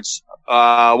standards.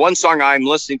 One song I'm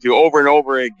listening to over and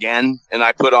over again, and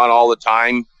I put on all the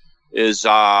time, is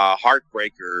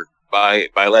Heartbreaker by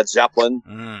Led Zeppelin.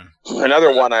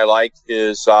 Another one I like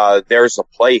is There's a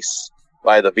Place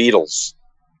by the Beatles.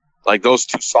 Like those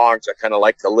two songs I kind of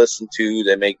like to listen to.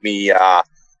 They make me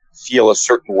feel a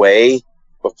certain way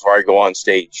before I go on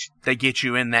stage. They get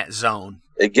you in that zone.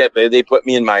 They put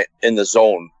me in the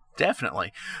zone.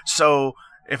 Definitely. So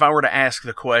if I were to ask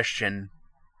the question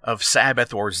of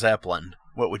Sabbath or Zeppelin,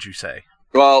 what would you say?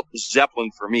 Well,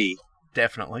 Zeppelin for me.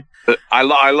 Definitely.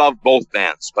 I love both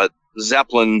bands, but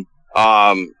Zeppelin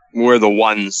were the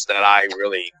ones that I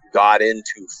really got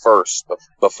into first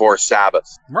before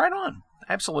Sabbath. Right on.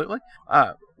 Absolutely.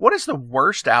 What is the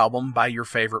worst album by your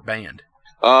favorite band?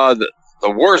 The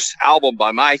worst album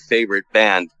by my favorite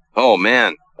band. Oh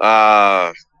man.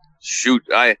 Shoot.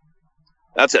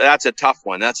 That's a tough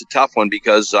one. That's a tough one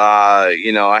because I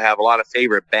have a lot of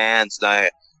favorite bands, and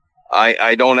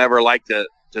I don't ever like to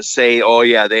say, oh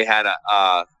yeah, they had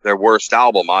their worst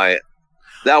album.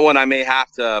 That one I may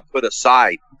have to put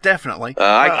aside. Definitely.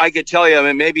 I could tell you. I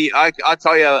mean, maybe I'll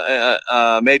tell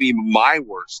you. Maybe my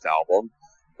worst album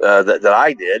that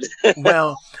I did.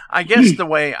 Well, I guess the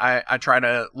way I try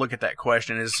to look at that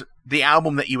question is the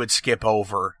album that you would skip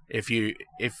over if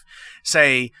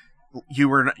say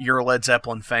you're a Led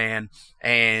Zeppelin fan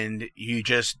and you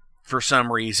just for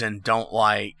some reason don't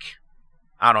like,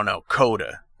 I don't know,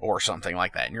 Coda or something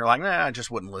like that, and you're like, I just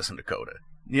wouldn't listen to Coda.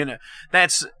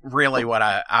 That's really what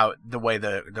the way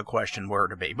the question were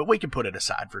to be, but we can put it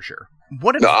aside for sure.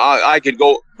 I could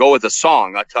go with a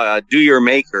song. I tell you, "Do Your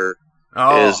Maker"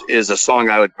 is a song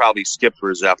I would probably skip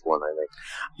for Zeppelin, I think.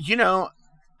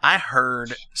 I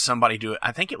heard somebody do it.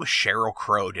 I think it was Sheryl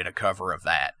Crow did a cover of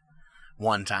that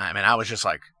one time, and I was just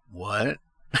like, what?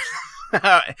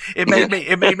 It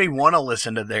made me want to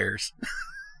listen to theirs.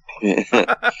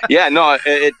 Yeah, no,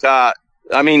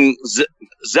 I mean,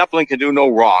 Zeppelin can do no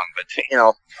wrong, but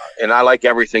and I like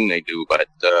everything they do. But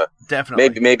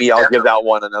definitely, maybe I'll give that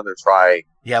one another try.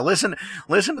 Yeah, listen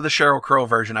to the Sheryl Crow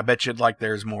version. I bet you'd like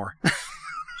theirs more.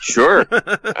 Sure,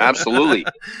 absolutely.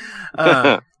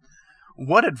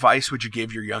 What advice would you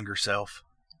give your younger self?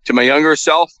 To my younger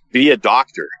self, be a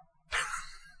doctor.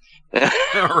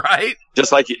 Right?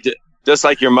 Just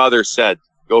like your mother said,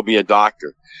 go be a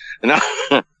doctor.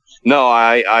 No,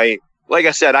 I like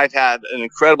I said, I've had an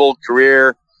incredible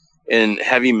career in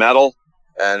heavy metal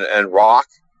and rock,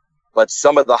 but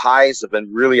some of the highs have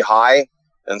been really high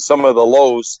and some of the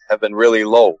lows have been really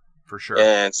low. For sure.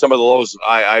 And some of the lows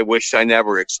I wish I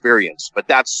never experienced, but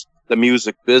that's the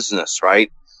music business, right?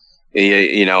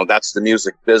 That's the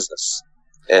music business.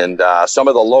 And some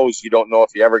of the lows, you don't know if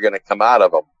you're ever going to come out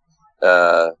of them.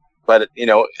 But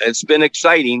it's been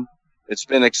exciting. It's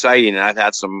been exciting, and I've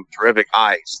had some terrific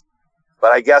highs.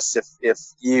 But I guess if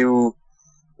you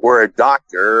were a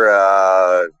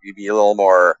doctor, you'd be a little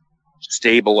more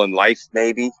stable in life,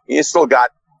 maybe. You still got,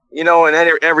 in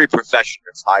every profession,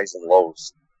 there's highs and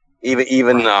lows.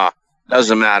 Even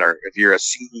doesn't matter if you're a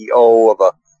CEO of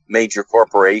a major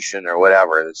corporation or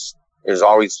whatever. There's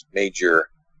always major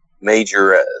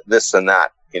this and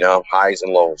that, highs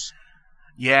and lows.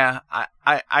 Yeah,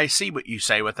 I see what you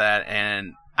say with that,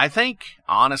 and I think,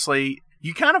 honestly,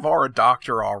 you kind of are a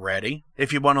doctor already,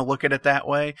 if you want to look at it that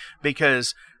way,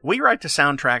 because we write the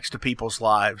soundtracks to people's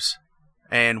lives,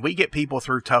 and we get people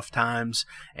through tough times,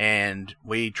 and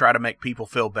we try to make people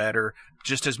feel better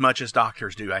just as much as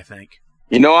doctors do, I think.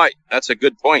 That's a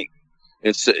good point.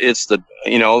 It's the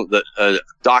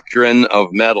doctrine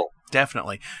of metal.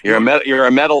 Definitely. You're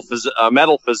a metal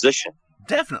physician.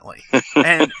 Definitely.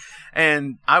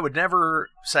 And I would never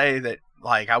say that,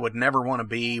 like, I would never want to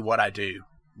be what I do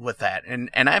with that. And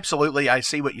absolutely, I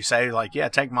see what you say. Like, yeah,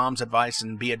 take mom's advice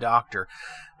and be a doctor.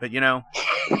 But,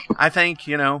 I think,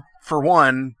 for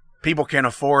one, people can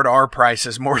afford our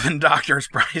prices more than doctors'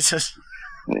 prices.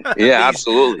 Yeah,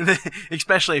 absolutely.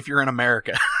 Especially if you're in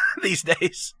America these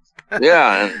days.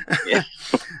 Yeah.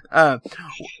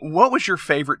 What was your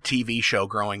favorite TV show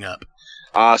growing up?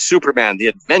 Superman, The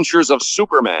Adventures of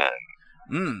Superman.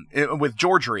 With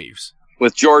George Reeves.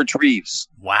 With George Reeves.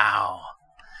 Wow.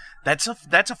 That's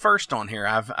a first on here.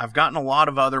 I've gotten a lot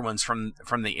of other ones from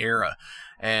the era,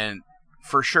 and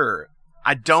for sure,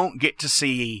 I don't get to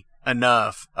see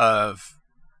enough of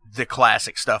the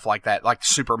classic stuff like that, like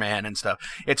Superman and stuff.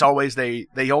 It's always they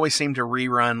always seem to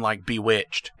rerun like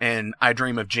Bewitched and I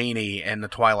Dream of Jeannie and The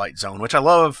Twilight Zone, which I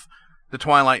love. The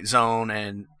Twilight Zone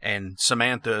and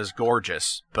Samantha is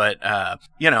gorgeous, but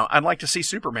I'd like to see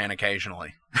Superman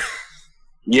occasionally.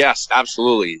 Yes,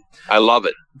 absolutely. I love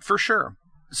it. For sure.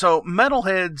 So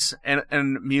metalheads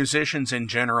and musicians in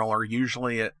general are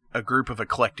usually a group of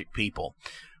eclectic people.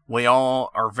 We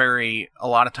all are a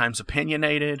lot of times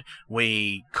opinionated.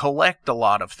 We collect a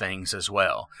lot of things as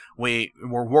well. We're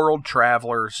world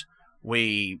travelers.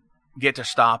 We get to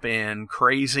stop in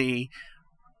crazy,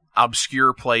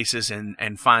 obscure places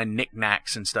and find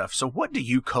knickknacks and stuff. So what do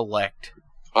you collect?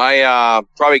 I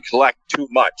probably collect too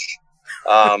much.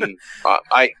 I'm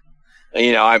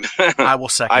I will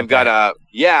second. I've got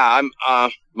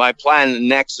my plan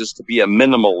next is to be a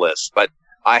minimalist, but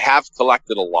I have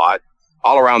collected a lot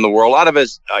all around the world. A lot of it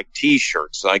is like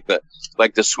T-shirts, like the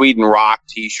Sweden Rock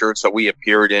T-shirts that we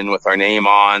appeared in with our name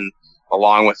on,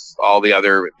 along with all the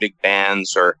other big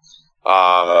bands, or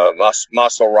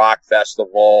Muscle Rock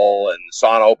Festival and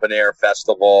Sauna Open Air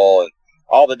Festival and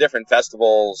all the different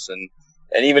festivals, and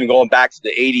even going back to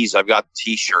the 80s, I've got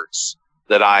T-shirts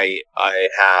that I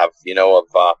have,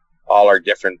 of all our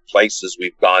different places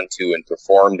we've gone to and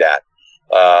performed at,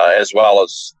 as well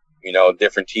as,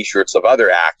 different T-shirts of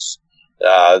other acts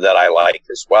that I like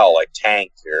as well, like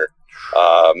Tank or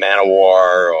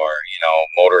Manowar or,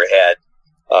 Motorhead.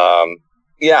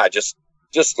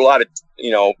 Just a lot of,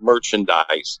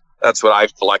 merchandise. That's what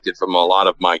I've collected from a lot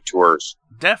of my tours.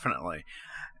 Definitely.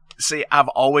 See, I've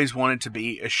always wanted to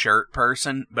be a shirt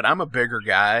person, but I'm a bigger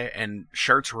guy, and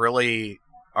shirts really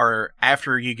are,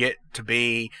 after you get to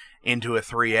be into a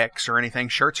 3X or anything,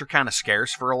 shirts are kind of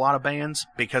scarce for a lot of bands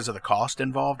because of the cost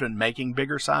involved in making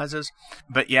bigger sizes.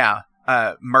 But yeah,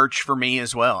 merch for me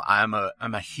as well. I'm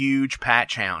a huge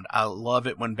patch hound. I love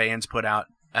it when bands put out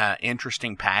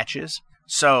interesting patches.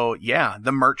 So yeah,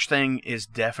 the merch thing is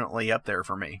definitely up there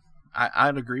for me.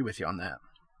 I'd agree with you on that.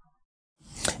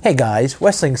 Hey guys,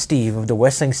 Wrestling Steve of the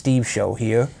Wrestling Steve Show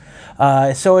here.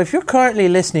 So if you're currently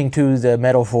listening to the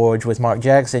Metal Forge with Mark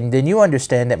Jackson, then you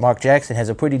understand that Mark Jackson has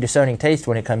a pretty discerning taste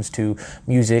when it comes to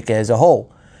music as a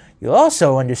whole. You'll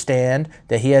also understand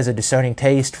that he has a discerning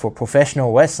taste for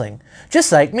professional wrestling,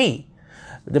 just like me.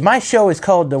 My show is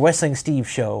called the Wrestling Steve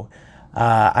Show.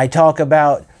 I talk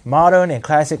about modern and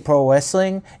classic pro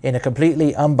wrestling in a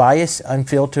completely unbiased,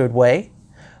 unfiltered way.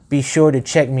 Be sure to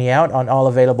check me out on all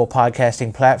available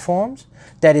podcasting platforms.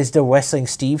 That is the Wrestling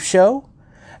Steve Show.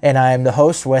 And I am the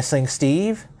host, Wrestling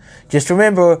Steve. Just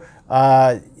remember,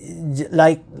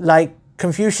 like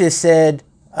Confucius said,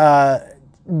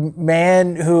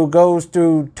 man who goes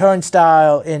through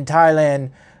turnstile in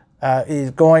Thailand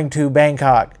is going to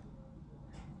Bangkok.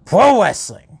 Pro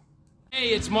wrestling. Hey,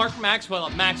 it's Mark Maxwell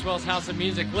at Maxwell's House of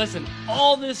Music. Listen,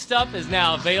 all this stuff is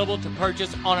now available to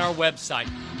purchase on our website.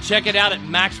 Check it out at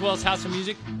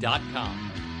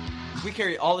maxwellshouseofmusic.com. We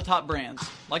carry all the top brands,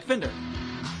 like Fender.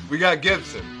 We got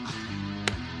Gibson.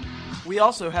 We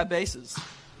also have basses.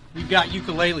 We've got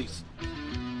ukuleles.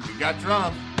 We got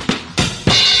drums.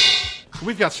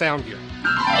 We've got sound gear.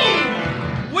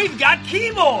 We've got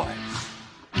keyboards.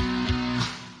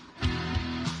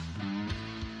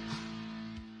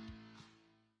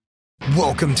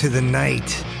 Welcome to the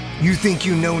night. You think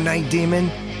you know Night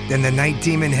Demon? Then the Night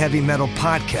Demon Heavy Metal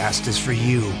Podcast is for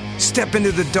you. Step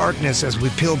into the darkness as we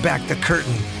peel back the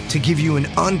curtain to give you an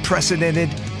unprecedented,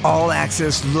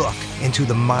 all-access look into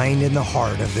the mind and the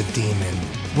heart of the demon.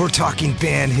 We're talking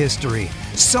band history,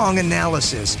 song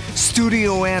analysis,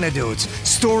 studio anecdotes,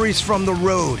 stories from the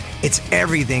road. It's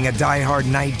everything a diehard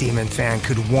Night Demon fan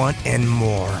could want and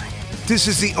more. This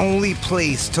is the only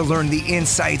place to learn the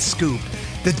inside scoop,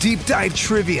 the deep dive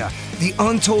trivia, the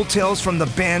untold tales from the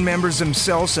band members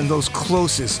themselves and those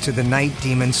closest to the Night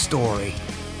Demon story.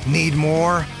 Need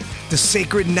more? The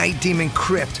Sacred Night Demon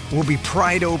Crypt will be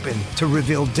pried open to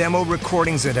reveal demo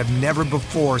recordings that have never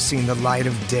before seen the light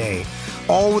of day,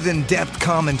 all with in-depth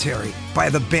commentary by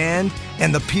the band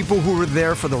and the people who were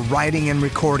there for the writing and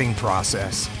recording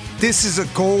process. This is a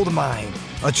gold mine,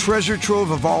 a treasure trove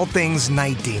of all things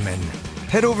Night Demon.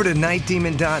 Head over to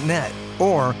nightdemon.net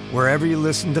or wherever you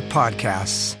listen to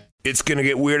podcasts. It's Gonna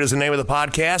Get Weird is the name of the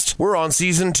podcast. We're on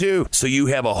season 2, so you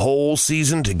have a whole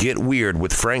season to get weird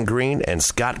with Frank Green and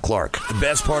Scott Clark. The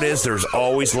best part is there's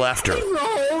always laughter.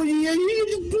 Oh, yeah, you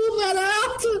just pull that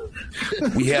out.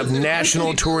 We have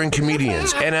national touring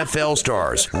comedians, NFL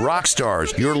stars, rock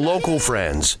stars, your local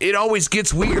friends. It always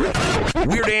gets weird.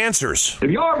 Weird answers. Have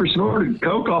y'all ever snorted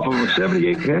coke off of a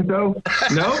 78 Pinto?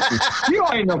 No? You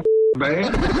ain't no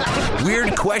man.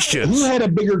 Weird questions. Who had a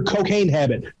bigger cocaine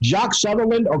habit, Jock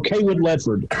Sutherland or Kaywood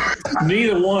Ledford?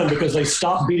 Neither one, because they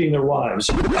stopped beating their wives.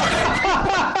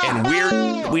 And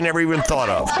weird we never even thought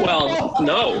of. Well,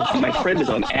 no. My friend is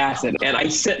on acid, and I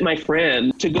sent my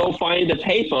friend to go find a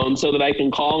payphone so that I can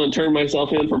call and turn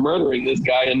myself in for murdering this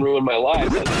guy and ruin my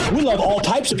life. We love all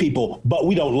types of people, but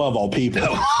we don't love all people.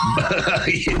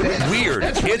 Weird.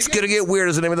 It's Gonna Get Weird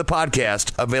is the name of the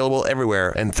podcast, available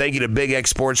everywhere. And thank you to Big X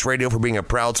Sports Radio for being a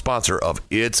proud sponsor of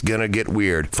It's Gonna Get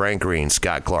Weird. Frank Green,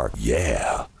 Scott Clark.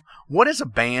 Yeah. What is a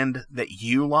band that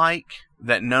you like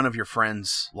that none of your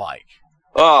friends like?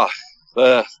 Oh,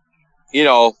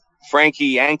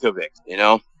 Frankie Yankovic,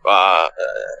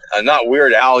 not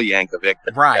Weird Al Yankovic,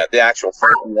 but right. The actual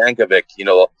Frankie Yankovic,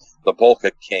 the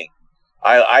Polka King.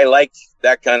 I like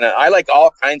that kind of, I like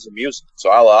all kinds of music,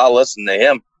 so I'll listen to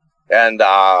him. And,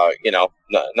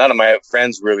 none of my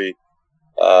friends really,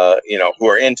 who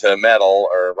are into metal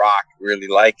or rock really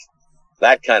like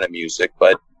that kind of music,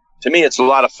 but to me, it's a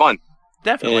lot of fun.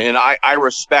 Definitely. And I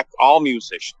respect all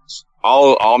musicians,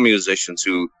 all musicians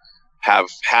who have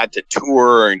had to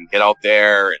tour and get out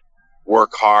there and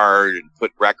work hard and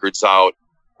put records out.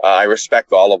 I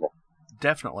respect all of them.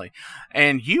 Definitely.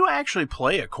 And you actually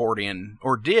play accordion,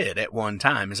 or did at one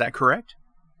time, is that correct?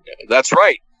 That's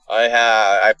right.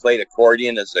 I played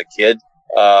accordion as a kid.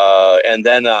 And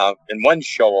then in one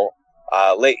show,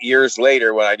 years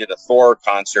later, when I did a Thor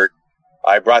concert,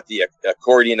 I brought the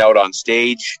accordion out on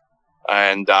stage,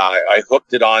 and I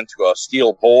hooked it onto a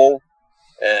steel pole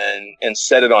and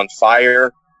set it on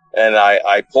fire, and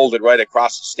I pulled it right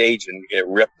across the stage, and it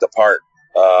ripped apart.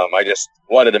 I just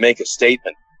wanted to make a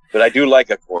statement, but I do like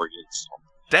accordions.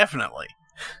 Definitely.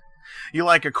 You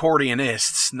like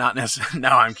accordionists, not necessarily. No,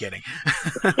 I'm kidding.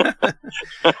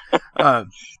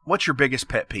 What's your biggest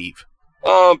pet peeve?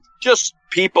 Just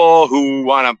people who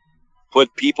want to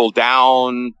put people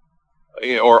down,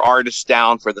 or artists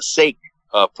down for the sake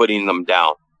of putting them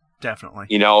down. Definitely.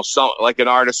 Like an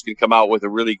artist can come out with a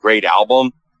really great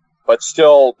album, but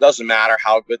still doesn't matter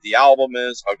how good the album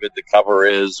is, how good the cover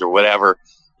is, or whatever.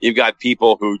 You've got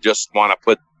people who just want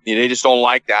to they just don't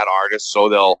like that artist, so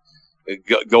they'll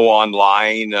go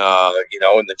online,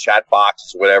 in the chat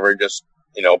box or whatever, just,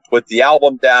 put the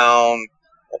album down,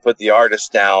 or put the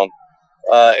artist down,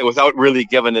 without really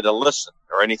giving it a listen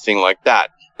or anything like that.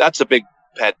 That's a big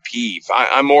pet peeve.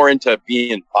 I'm more into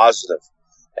being positive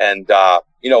and,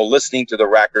 listening to the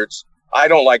records. I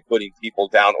don't like putting people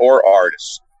down or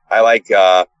artists. I like,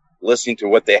 listening to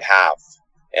what they have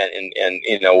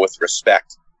and with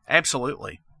respect.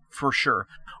 Absolutely. For sure.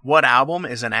 What album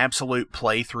is an absolute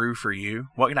playthrough for you?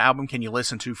 What album can you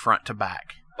listen to front to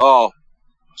back? Oh,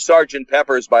 Sgt.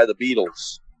 Pepper's by the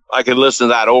Beatles. I could listen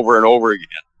to that over and over again.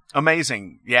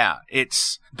 Amazing. Yeah,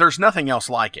 there's nothing else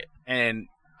like it. And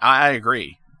I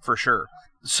agree, for sure.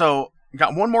 So,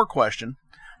 got one more question.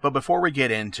 But before we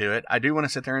get into it, I do want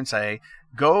to sit there and say,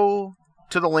 go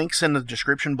to the links in the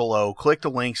description below. Click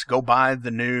the links. Go buy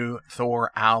the new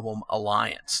Thor album,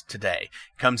 Alliance, today.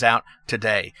 It comes out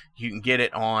today. You can get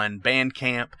it on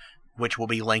Bandcamp, which will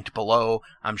be linked below.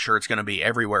 I'm sure it's going to be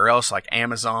everywhere else, like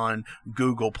Amazon,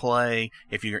 Google Play.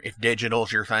 If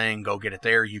digital's your thing, go get it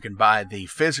there. You can buy the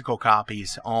physical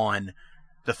copies on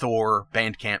the Thor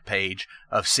Bandcamp page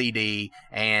of CD,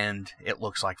 and it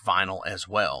looks like vinyl as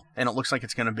well. And it looks like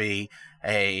it's going to be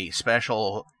a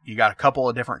special. You got a couple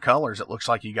of different colors. It looks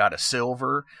like you got a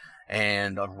silver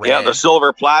and a red. Yeah, the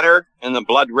silver platter and the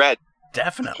blood red.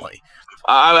 Definitely.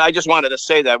 I just wanted to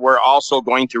say that we're also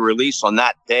going to release on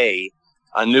that day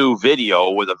a new video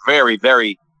with a very,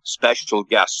 very special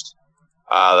guest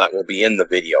that will be in the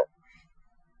video.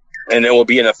 And it will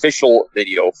be an official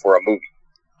video for a movie.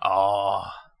 Oh,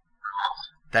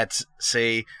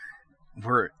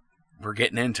 we're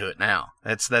getting into it now.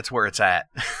 That's where it's at.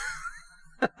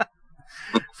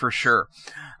 For sure.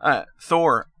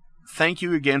 Thor, thank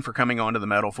you again for coming on to the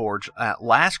Metal Forge.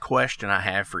 Last question I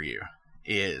have for you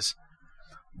is,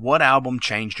 what album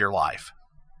changed your life?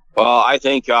 Well, I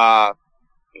think the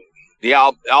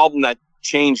album that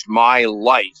changed my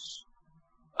life,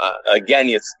 again,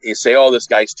 you say, oh, this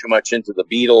guy's too much into the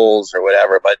Beatles or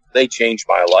whatever, but they changed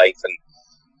my life.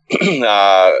 And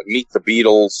Meet the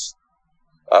Beatles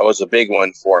was a big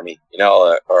one for me,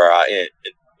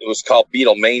 it was called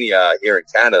Beatlemania here in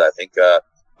Canada, I think.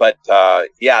 But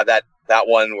that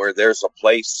one where There's a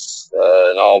Place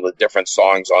and all the different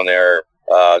songs on there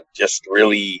just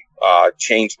really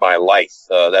changed my life.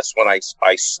 That's when I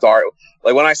started.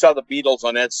 Like when I saw the Beatles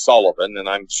on Ed Sullivan, and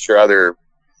I'm sure other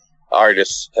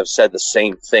artists have said the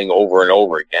same thing over and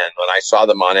over again. When I saw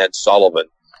them on Ed Sullivan,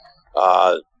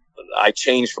 I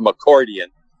changed from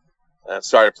accordion and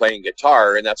started playing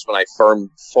guitar, and that's when I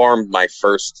formed my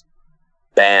first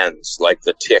bands like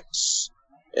the Ticks,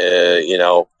 and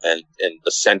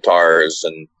the Centaurs,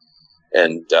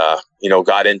 and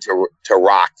got into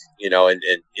rock, and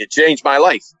it changed my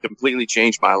life, completely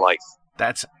changed my life.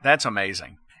 That's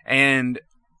amazing. And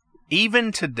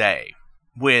even today,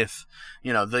 with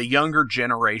the younger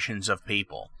generations of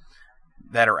people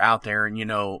that are out there,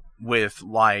 and with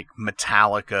like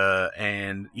Metallica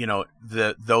and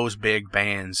those big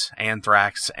bands,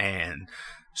 Anthrax and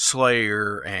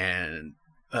Slayer and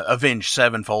Avenged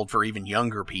Sevenfold for even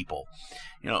younger people,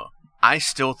 I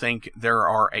still think there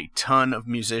are a ton of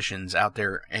musicians out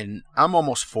there, and I'm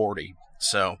almost 40,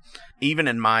 so even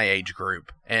in my age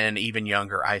group and even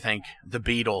younger, I think the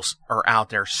Beatles are out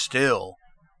there still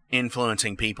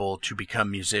influencing people to become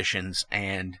musicians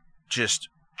and just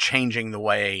changing the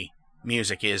way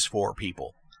music is for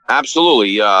people.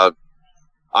 Absolutely.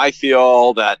 I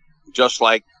feel that just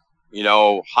like,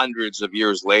 hundreds of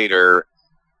years later,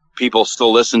 people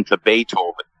still listen to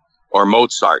Beethoven or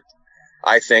Mozart.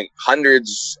 I think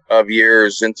hundreds of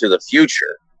years into the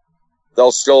future,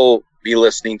 they'll still be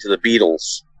listening to the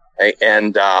Beatles.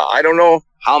 And I don't know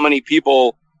how many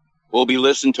people will be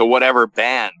listening to whatever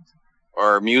band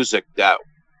or music that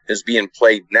is being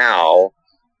played now,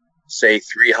 say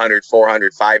 300,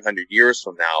 400, 500 years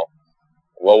from now.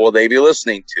 What will they be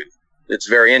listening to? It's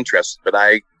very interesting, but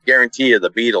I guarantee you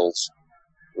the Beatles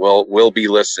will be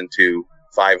listened to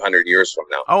 500 years from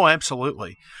now. Oh,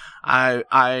 absolutely. I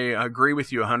agree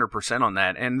with you 100% on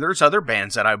that. And there's other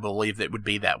bands that I believe that would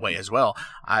be that way as well.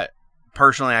 I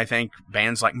think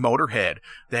bands like Motorhead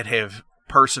that have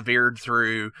persevered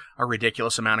through a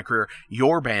ridiculous amount of career,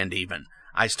 your band even,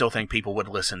 I still think people would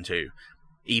listen to,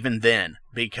 even then,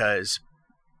 because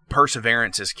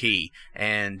perseverance is key,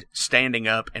 and standing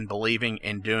up and believing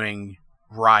and doing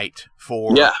right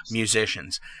for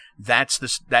musicians. That's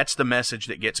the message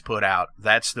that gets put out.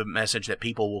 That's the message that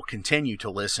people will continue to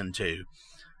listen to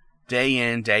day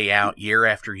in, day out, year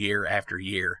after year after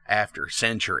year after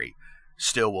century.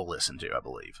 Still will listen to, I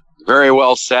believe. Very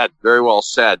well said. Very well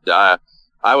said.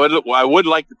 I would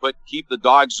like to Keep the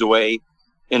Dogs Away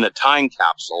in a time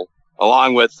capsule,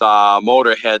 along with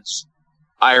Motorhead's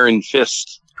Iron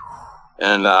Fist,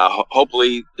 and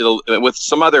hopefully it'll with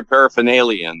some other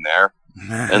paraphernalia in there,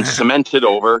 and cemented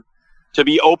over to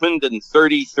be opened in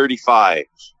 3035,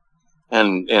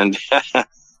 and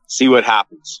see what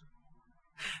happens.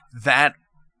 That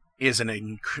is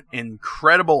an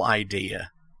incredible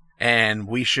idea, and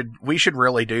we should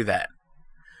really do that.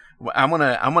 I'm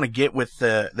gonna get with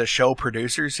the show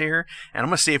producers here, and I'm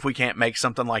gonna see if we can't make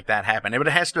something like that happen. But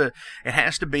it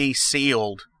has to be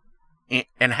sealed, and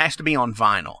it has to be on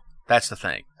vinyl. That's the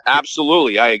thing.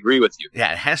 Absolutely, I agree with you.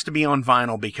 Yeah, it has to be on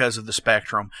vinyl because of the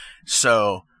spectrum.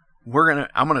 So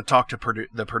I'm gonna talk to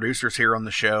the producers here on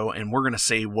the show, and we're gonna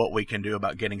see what we can do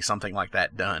about getting something like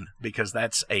that done, because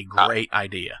that's a great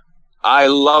idea. I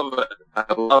love it.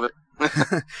 I love it.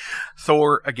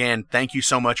 Thor, again, thank you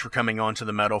so much for coming on to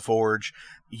the Metal Forge.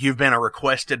 You've been a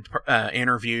requested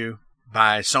interview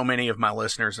by so many of my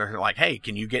listeners. They're like, hey,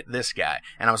 can you get this guy?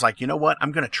 And I was like, you know what?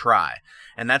 I'm going to try.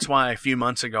 And that's why a few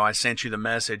months ago I sent you the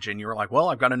message, and you were like, well,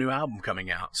 I've got a new album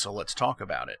coming out, so let's talk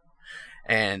about it.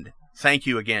 And thank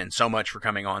you again so much for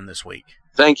coming on this week.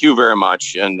 Thank you very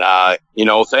much. And,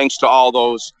 thanks to all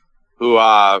those who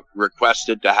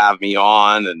requested to have me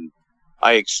on. And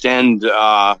I extend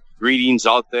greetings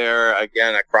out there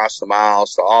again across the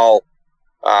miles to all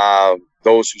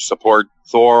those who support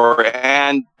Thor,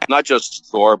 and not just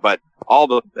Thor, but all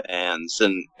the bands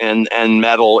and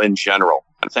metal in general.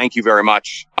 And thank you very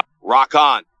much. Rock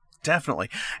on. Definitely.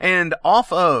 And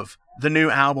off of the new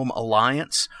album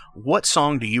Alliance, what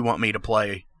song do you want me to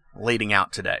play leading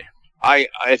out today?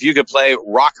 If you could play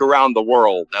Rock Around the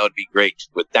World, that would be great,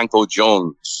 with Danko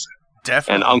Jones.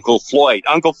 Definitely. And Uncle Floyd.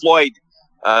 Uncle Floyd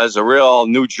is a real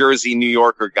New Jersey, New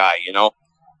Yorker guy,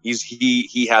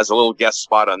 He has a little guest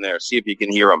spot on there. See if you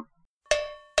can hear him.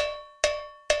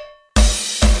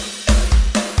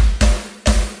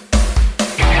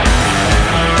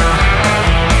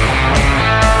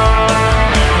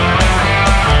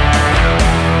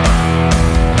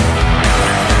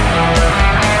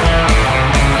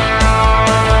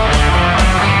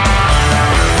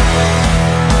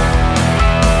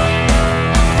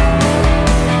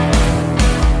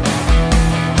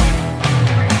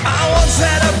 I once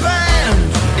had a band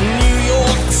in New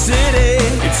York City.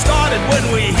 It started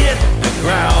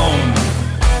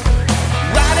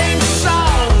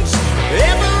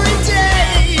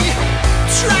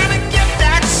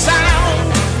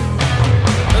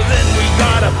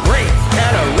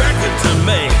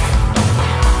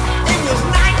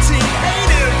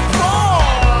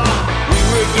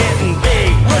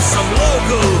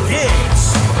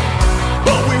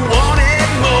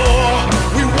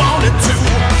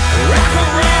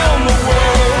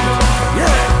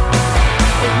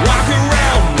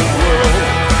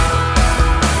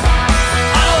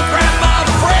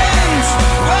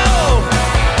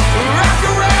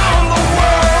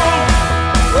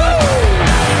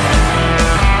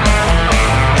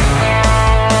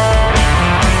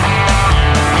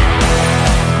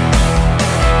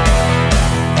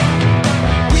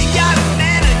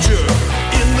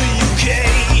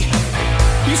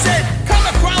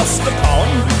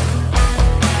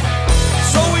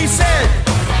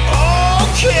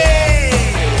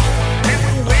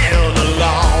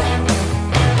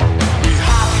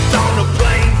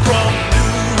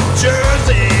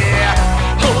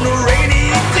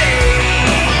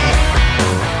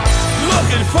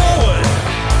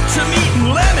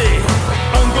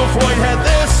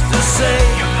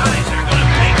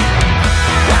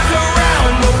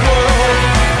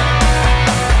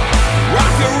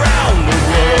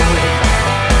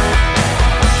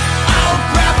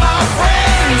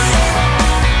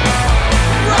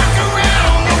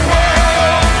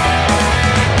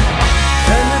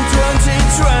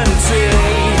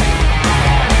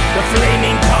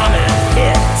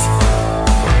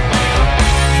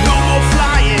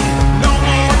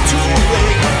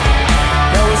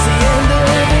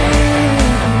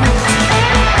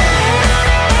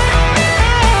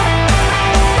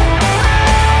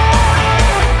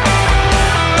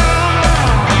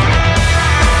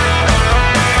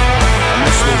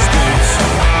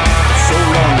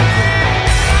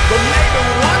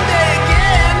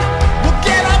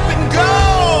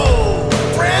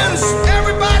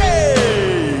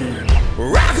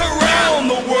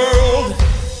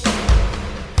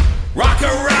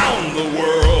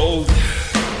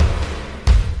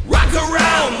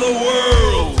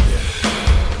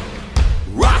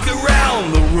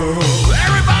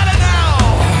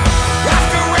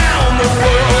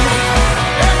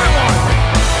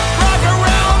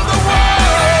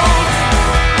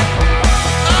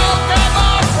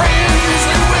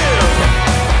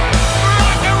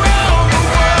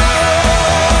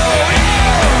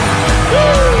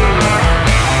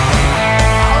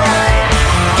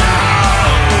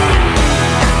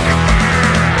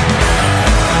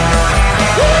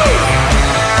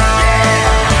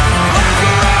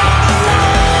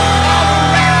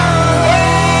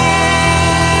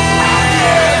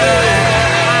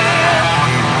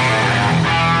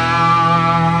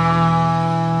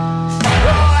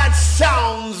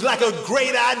like a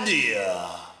great idea.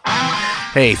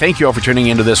 Hey, thank you all for tuning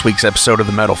into this week's episode of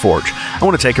the Metal Forge. I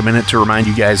want to take a minute to remind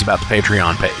you guys about the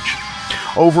Patreon page.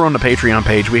 Over on the Patreon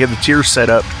page, we have the tiers set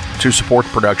up to support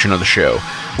the production of the show.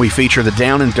 We feature the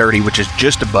Down and Dirty, which is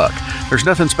just $1. There's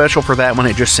nothing special for that one,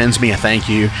 it just sends me a thank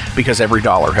you because every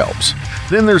dollar helps.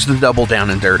 Then there's the Double Down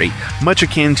and Dirty. Much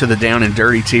akin to the Down and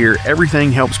Dirty tier,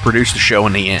 everything helps produce the show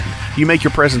in the end. You make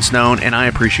your presence known, and I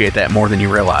appreciate that more than you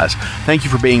realize. Thank you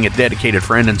for being a dedicated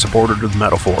friend and supporter to the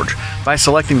Metal Forge. By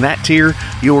selecting that tier,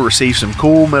 you will receive some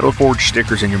cool Metal Forge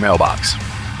stickers in your mailbox.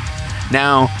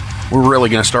 Now, we're really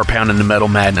going to start pounding the metal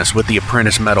madness with the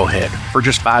Apprentice Metalhead for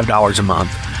just $5 a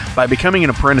month. By becoming an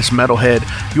Apprentice Metalhead,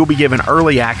 you'll be given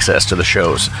early access to the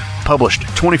shows, published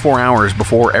 24 hours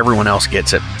before everyone else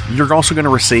gets it. You're also going to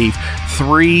receive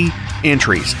 3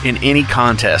 entries in any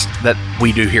contest that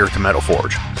we do here at the Metal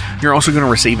Forge. You're also going to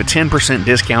receive a 10%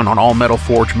 discount on all Metal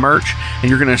Forge merch, and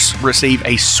you're going to receive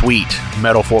a sweet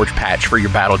Metal Forge patch for your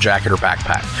battle jacket or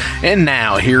backpack. And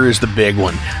now, here is the big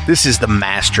one. This is the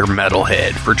Master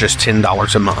Metalhead for just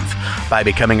 $10 a month. By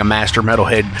becoming a Master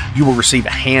Metalhead, you will receive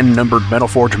a hand-numbered Metal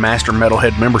Forge Master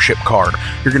Metalhead membership card.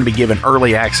 You're going to be given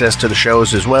early access to the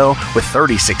shows as well, with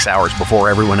 36 hours before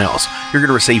everyone else. You're going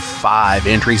to receive 5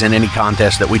 entries in any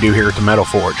contest that we do here at the Metal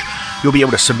Forge. You'll be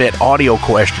able to submit audio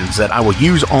questions that I will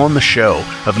use on the show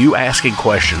of you asking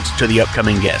questions to the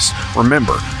upcoming guests.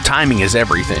 Remember, timing is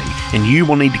everything, and you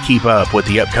will need to keep up with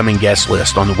the upcoming guest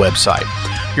list on the website.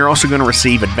 You're also going to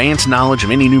receive advanced knowledge of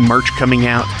any new merch coming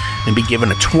out and be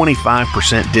given a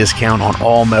 25% discount on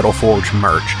all Metal Forge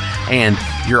merch. And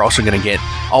you're also going to get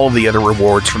all of the other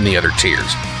rewards from the other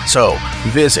tiers. So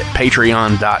visit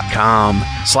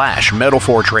patreon.com/Metal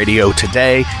Forge Radio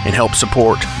today and help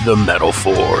support the Metal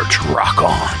Forge. Rock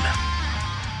on.